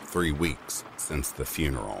been about 3 weeks since the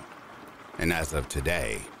funeral, and as of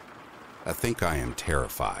today, I think I am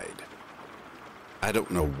terrified. I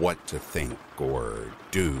don't know what to think or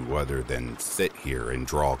do other than sit here and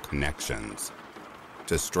draw connections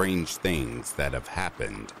to strange things that have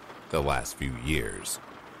happened the last few years.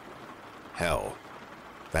 Hell,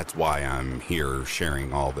 that's why I'm here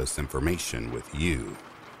sharing all this information with you.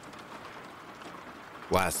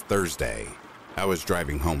 Last Thursday, I was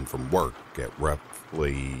driving home from work at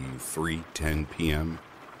roughly 3:10 p.m.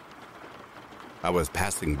 I was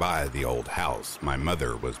passing by the old house my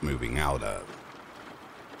mother was moving out of,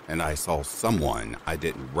 and I saw someone I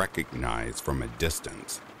didn't recognize from a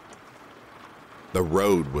distance. The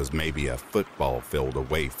road was maybe a football field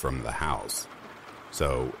away from the house,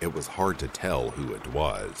 so it was hard to tell who it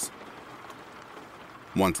was.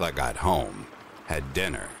 Once I got home, had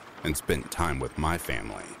dinner, and spent time with my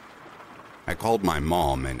family, I called my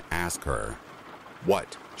mom and asked her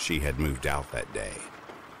what she had moved out that day.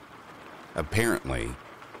 Apparently,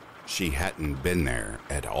 she hadn't been there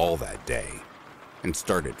at all that day and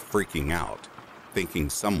started freaking out, thinking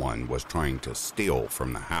someone was trying to steal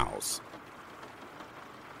from the house.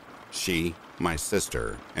 She, my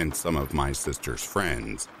sister, and some of my sister's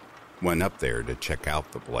friends went up there to check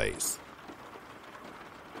out the place.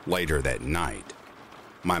 Later that night,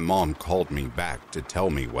 my mom called me back to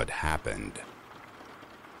tell me what happened.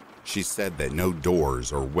 She said that no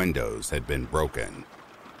doors or windows had been broken,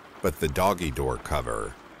 but the doggy door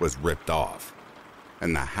cover was ripped off,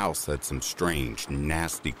 and the house had some strange,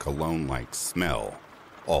 nasty cologne-like smell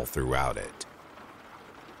all throughout it.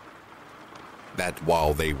 That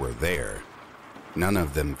while they were there, none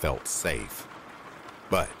of them felt safe,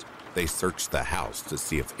 but they searched the house to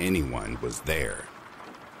see if anyone was there,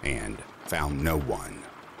 and found no one.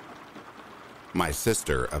 My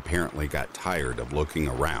sister apparently got tired of looking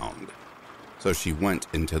around, so she went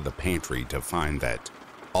into the pantry to find that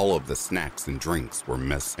all of the snacks and drinks were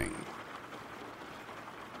missing.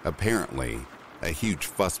 Apparently, a huge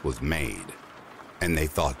fuss was made, and they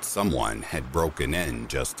thought someone had broken in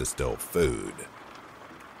just to steal food.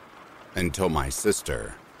 Until my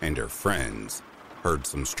sister and her friends heard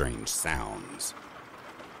some strange sounds.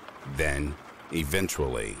 Then,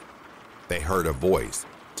 eventually, they heard a voice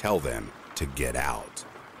tell them to get out.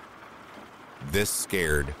 This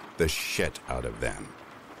scared the shit out of them,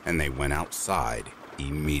 and they went outside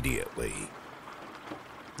immediately.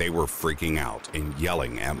 They were freaking out and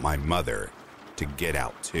yelling at my mother to get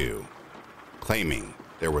out too, claiming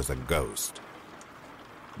there was a ghost.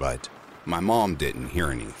 But my mom didn't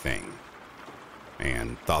hear anything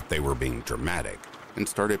and thought they were being dramatic and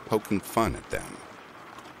started poking fun at them.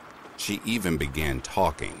 She even began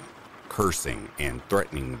talking, cursing, and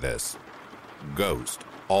threatening this ghost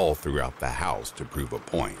all throughout the house to prove a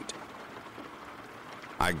point.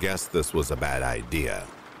 I guess this was a bad idea.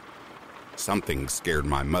 Something scared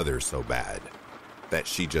my mother so bad that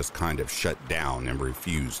she just kind of shut down and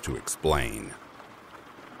refused to explain.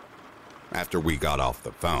 After we got off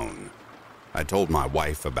the phone, I told my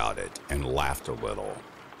wife about it and laughed a little.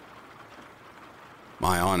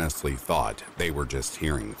 I honestly thought they were just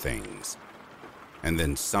hearing things. And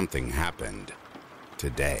then something happened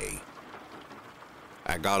today.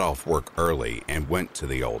 I got off work early and went to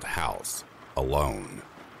the old house alone.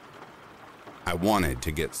 I wanted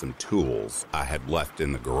to get some tools I had left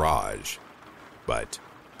in the garage, but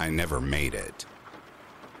I never made it.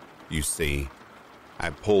 You see,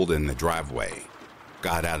 I pulled in the driveway,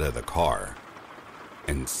 got out of the car,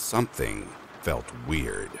 and something felt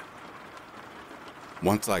weird.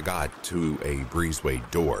 Once I got to a breezeway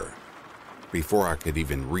door, before I could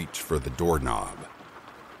even reach for the doorknob,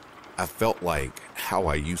 I felt like how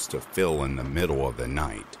I used to feel in the middle of the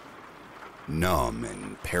night, numb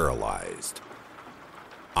and paralyzed.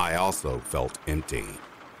 I also felt empty,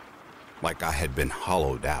 like I had been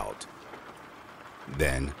hollowed out.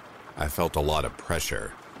 Then I felt a lot of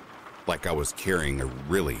pressure, like I was carrying a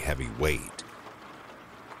really heavy weight.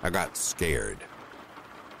 I got scared,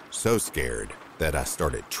 so scared that I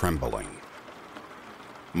started trembling.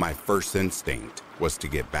 My first instinct was to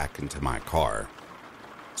get back into my car,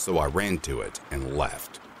 so I ran to it and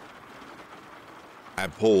left. I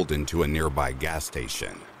pulled into a nearby gas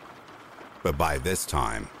station, but by this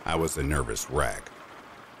time I was a nervous wreck.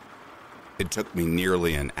 It took me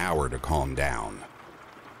nearly an hour to calm down.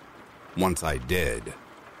 Once I did,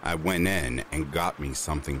 I went in and got me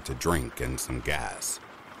something to drink and some gas.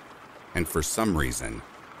 And for some reason,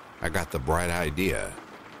 I got the bright idea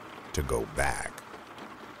to go back.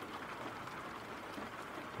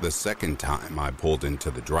 The second time I pulled into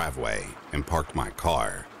the driveway and parked my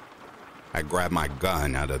car, I grabbed my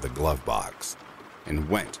gun out of the glove box and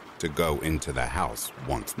went to go into the house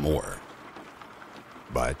once more.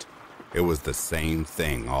 But it was the same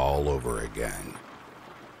thing all over again.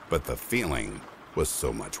 But the feeling was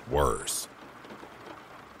so much worse.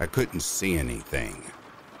 I couldn't see anything,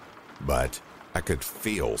 but I could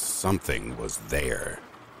feel something was there.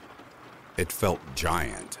 It felt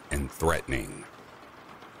giant and threatening.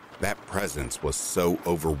 That presence was so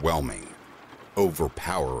overwhelming,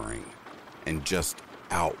 overpowering, and just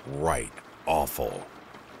outright awful.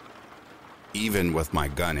 Even with my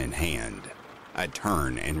gun in hand, I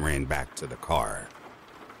turned and ran back to the car.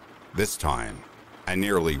 This time, I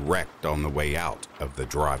nearly wrecked on the way out of the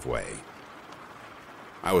driveway.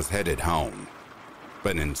 I was headed home,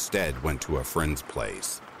 but instead went to a friend's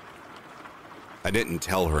place. I didn't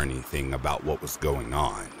tell her anything about what was going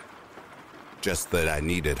on, just that I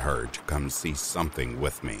needed her to come see something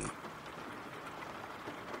with me.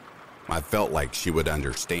 I felt like she would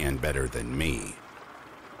understand better than me.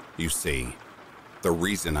 You see, the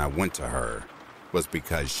reason I went to her was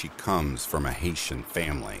because she comes from a Haitian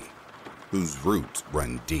family whose roots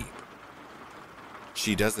run deep.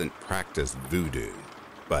 She doesn't practice voodoo,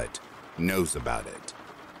 but knows about it,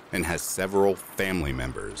 and has several family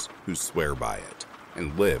members who swear by it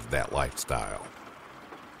and live that lifestyle.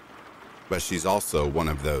 But she's also one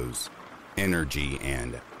of those energy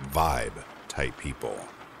and vibe type people.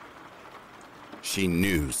 She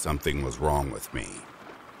knew something was wrong with me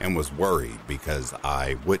and was worried because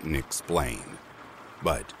I wouldn't explain,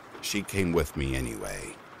 but she came with me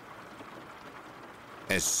anyway.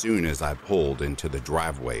 As soon as I pulled into the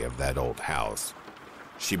driveway of that old house,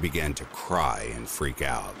 she began to cry and freak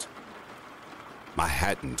out. I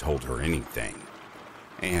hadn't told her anything,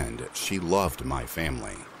 and she loved my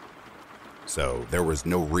family, so there was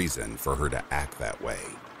no reason for her to act that way.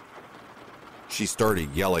 She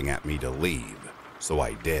started yelling at me to leave, so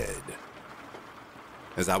I did.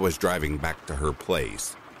 As I was driving back to her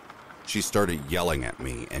place, She started yelling at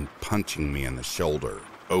me and punching me in the shoulder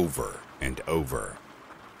over and over.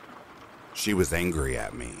 She was angry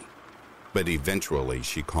at me, but eventually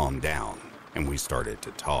she calmed down and we started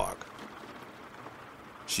to talk.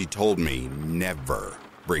 She told me never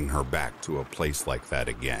bring her back to a place like that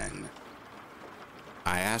again.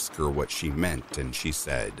 I asked her what she meant and she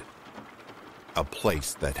said, a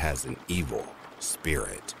place that has an evil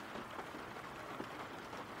spirit.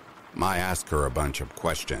 I asked her a bunch of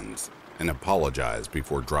questions and apologized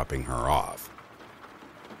before dropping her off.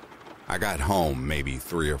 I got home maybe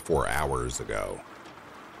 3 or 4 hours ago.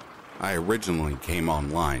 I originally came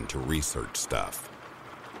online to research stuff.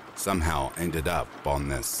 Somehow ended up on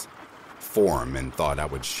this forum and thought I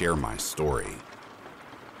would share my story.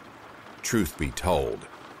 Truth be told,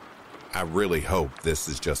 I really hope this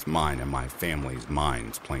is just mine and my family's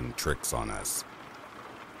minds playing tricks on us.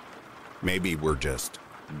 Maybe we're just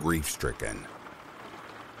grief-stricken.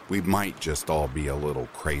 We might just all be a little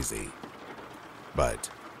crazy. But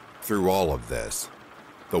through all of this,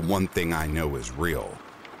 the one thing I know is real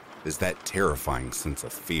is that terrifying sense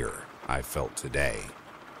of fear I felt today.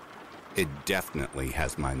 It definitely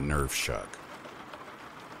has my nerves shook.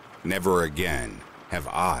 Never again have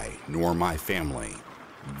I nor my family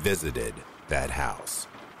visited that house.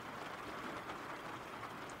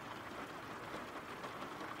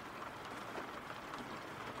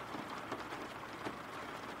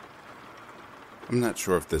 I'm not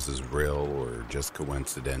sure if this is real or just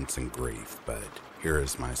coincidence and grief, but here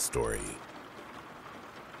is my story.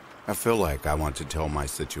 I feel like I want to tell my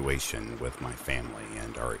situation with my family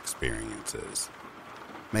and our experiences.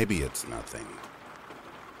 Maybe it's nothing.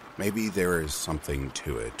 Maybe there is something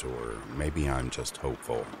to it, or maybe I'm just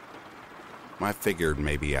hopeful. I figured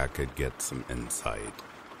maybe I could get some insight.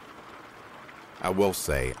 I will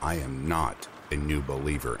say I am not a new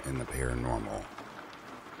believer in the paranormal.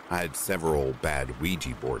 I had several bad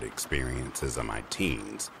Ouija board experiences in my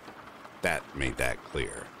teens. That made that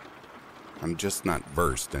clear. I'm just not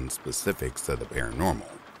versed in specifics of the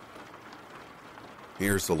paranormal.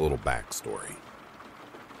 Here's a little backstory.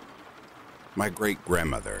 My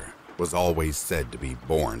great-grandmother was always said to be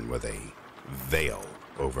born with a veil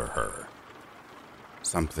over her.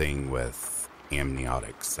 Something with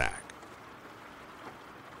amniotic sac.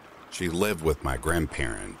 She lived with my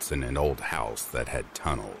grandparents in an old house that had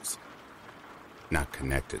tunnels. Not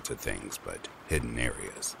connected to things, but hidden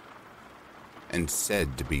areas. And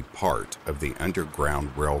said to be part of the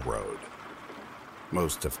Underground Railroad.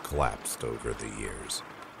 Most have collapsed over the years.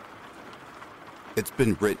 It's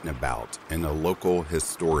been written about in a local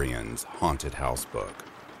historian's haunted house book.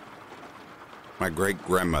 My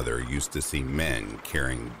great-grandmother used to see men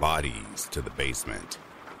carrying bodies to the basement.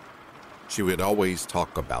 She would always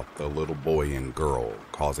talk about the little boy and girl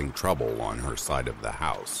causing trouble on her side of the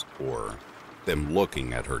house, or them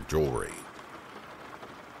looking at her jewelry.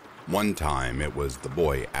 One time it was the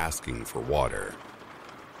boy asking for water.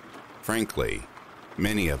 Frankly,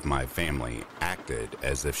 many of my family acted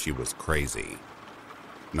as if she was crazy.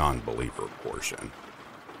 Non-believer portion.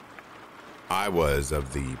 I was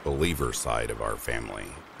of the believer side of our family,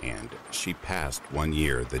 and she passed 1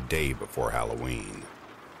 year the day before Halloween.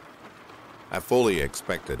 I fully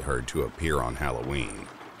expected her to appear on Halloween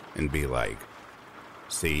and be like,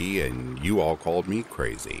 "See, and you all called me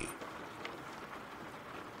crazy."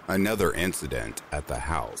 Another incident at the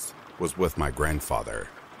house was with my grandfather,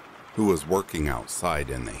 who was working outside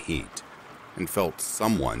in the heat and felt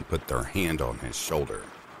someone put their hand on his shoulder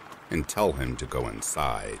and tell him to go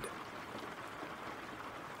inside.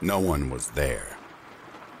 No one was there.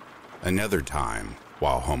 Another time,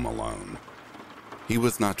 while home alone, he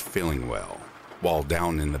was not feeling well while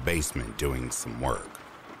down in the basement doing some work.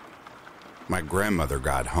 My grandmother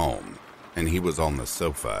got home and he was on the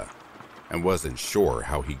sofa and wasn't sure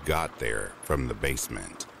how he got there from the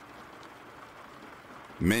basement.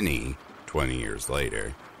 20 years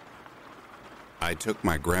later, I took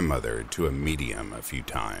my grandmother to a medium a few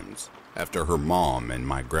times after her mom and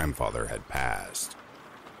my grandfather had passed.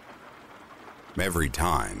 Every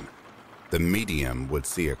time, the medium would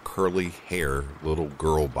see a curly-haired little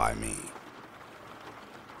girl by me,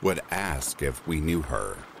 would ask if we knew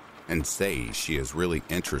her, and say she is really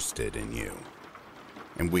interested in you,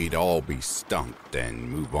 and we'd all be stumped and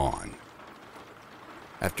move on.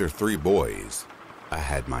 After 3 boys, I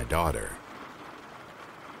had my daughter.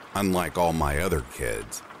 Unlike all my other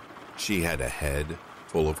kids, she had a head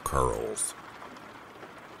full of curls.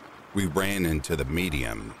 We ran into the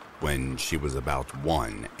medium when she was about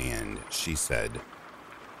 1, and she said,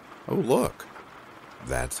 "Oh, look,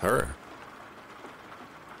 that's her."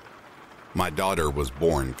 My daughter was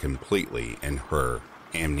born completely in her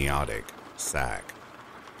amniotic sac.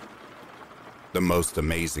 The most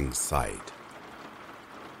amazing sight.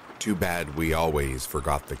 Too bad we always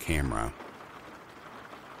forgot the camera.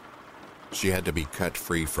 She had to be cut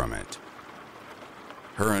free from it.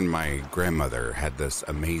 Her and my grandmother had this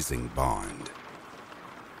amazing bond.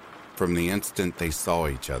 From the instant they saw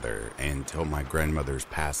each other until my grandmother's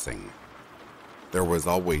passing, there was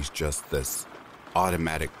always just this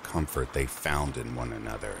automatic comfort they found in one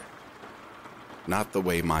another. Not the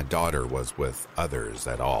way my daughter was with others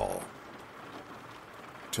at all.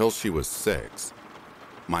 Till she was 6,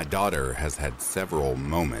 my daughter has had several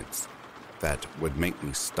moments that would make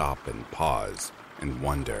me stop and pause and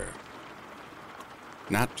wonder.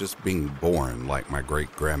 Not just being born like my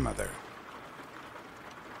great-grandmother.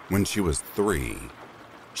 When she was 3,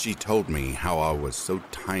 she told me how I was so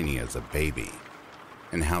tiny as a baby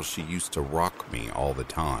and how she used to rock me all the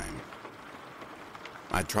time.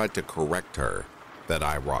 I tried to correct her that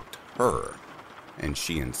I rocked her, and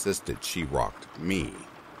she insisted she rocked me,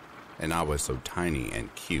 and I was so tiny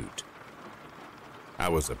and cute. I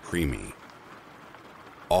was a preemie.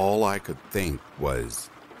 All I could think was,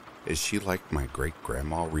 is she like my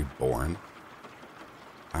great-grandma reborn?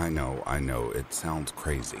 I know, it sounds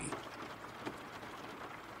crazy.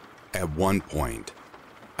 At one point,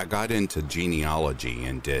 I got into genealogy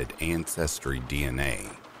and did ancestry DNA,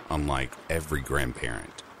 unlike every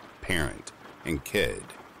grandparent, parent, and kid,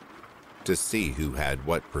 to see who had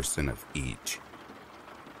what % of each.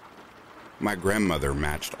 My grandmother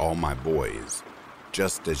matched all my boys,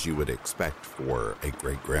 just as you would expect for a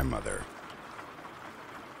great-grandmother.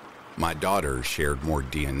 My daughter shared more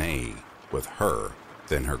DNA with her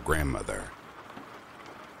than her grandmother.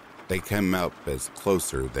 They came up as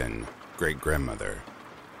closer than great-grandmother.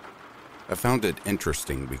 I found it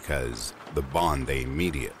interesting because the bond they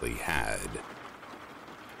immediately had.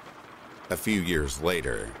 A few years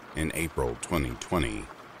later, in April 2020,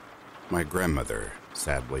 my grandmother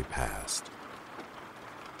sadly passed.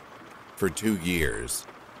 For 2 years,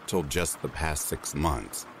 till just the past 6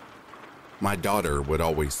 months, my daughter would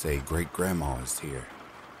always say, "Great-grandma is here."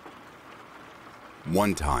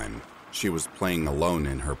 One time, she was playing alone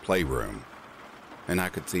in her playroom, and I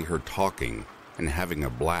could see her talking and having a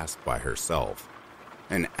blast by herself,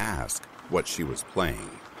 and asked what she was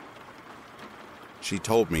playing. She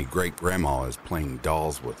told me great-grandma is playing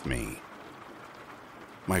dolls with me.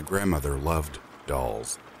 My grandmother loved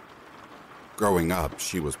dolls. Growing up,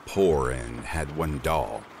 she was poor and had one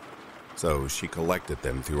doll, so she collected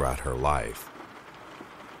them throughout her life.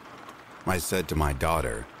 I said to my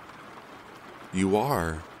daughter, "You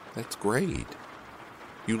are? That's great.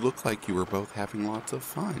 You look like you were both having lots of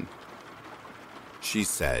fun." She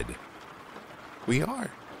said, "We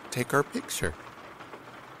are. Take our picture."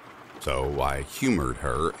 So I humored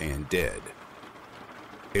her and did.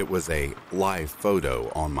 It was a live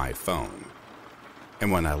photo on my phone,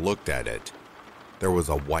 and when I looked at it, there was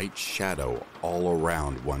a white shadow all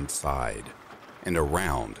around one side and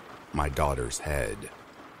around my daughter's head.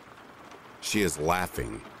 She is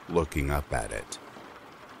laughing, looking up at it.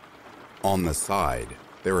 On the side,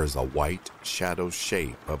 there is a white shadow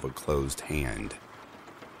shape of a closed hand.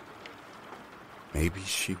 Maybe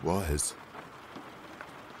she was.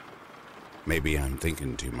 Maybe I'm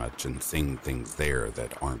thinking too much and seeing things there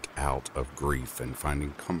that aren't out of grief and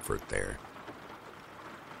finding comfort there.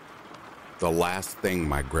 The last thing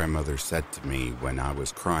my grandmother said to me when I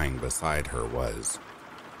was crying beside her was,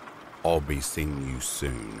 "I'll be seeing you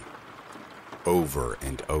soon," over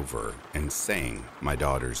and over, and saying my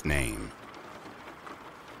daughter's name.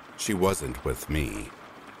 She wasn't with me.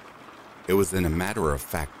 It was in a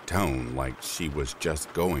matter-of-fact tone, like she was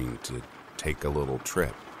just going to take a little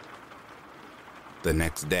trip. The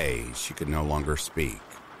next day, she could no longer speak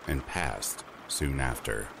and passed soon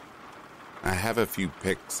after. I have a few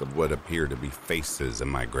pics of what appear to be faces in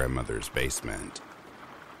my grandmother's basement.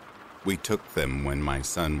 We took them when my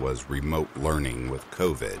son was remote learning with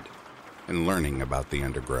COVID and learning about the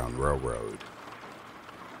Underground Railroad.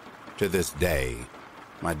 To this day,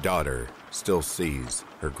 my daughter still sees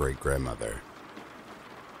her great-grandmother.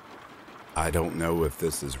 I don't know if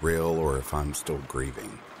this is real or if I'm still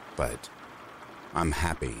grieving, but I'm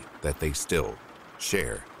happy that they still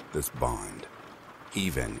share this bond,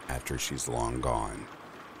 even after she's long gone.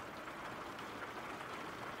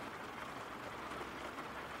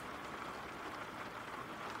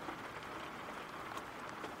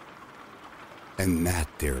 And that,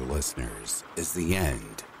 dear listeners, is the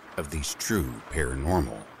end of these true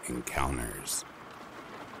paranormal encounters.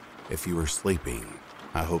 If you are sleeping,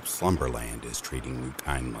 I hope Slumberland is treating you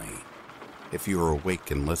kindly. If you are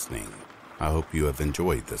awake and listening, I hope you have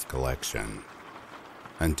enjoyed this collection.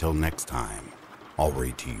 Until next time, I'll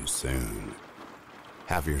read to you soon.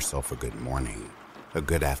 Have yourself a good morning, a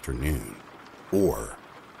good afternoon, or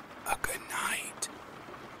a good night.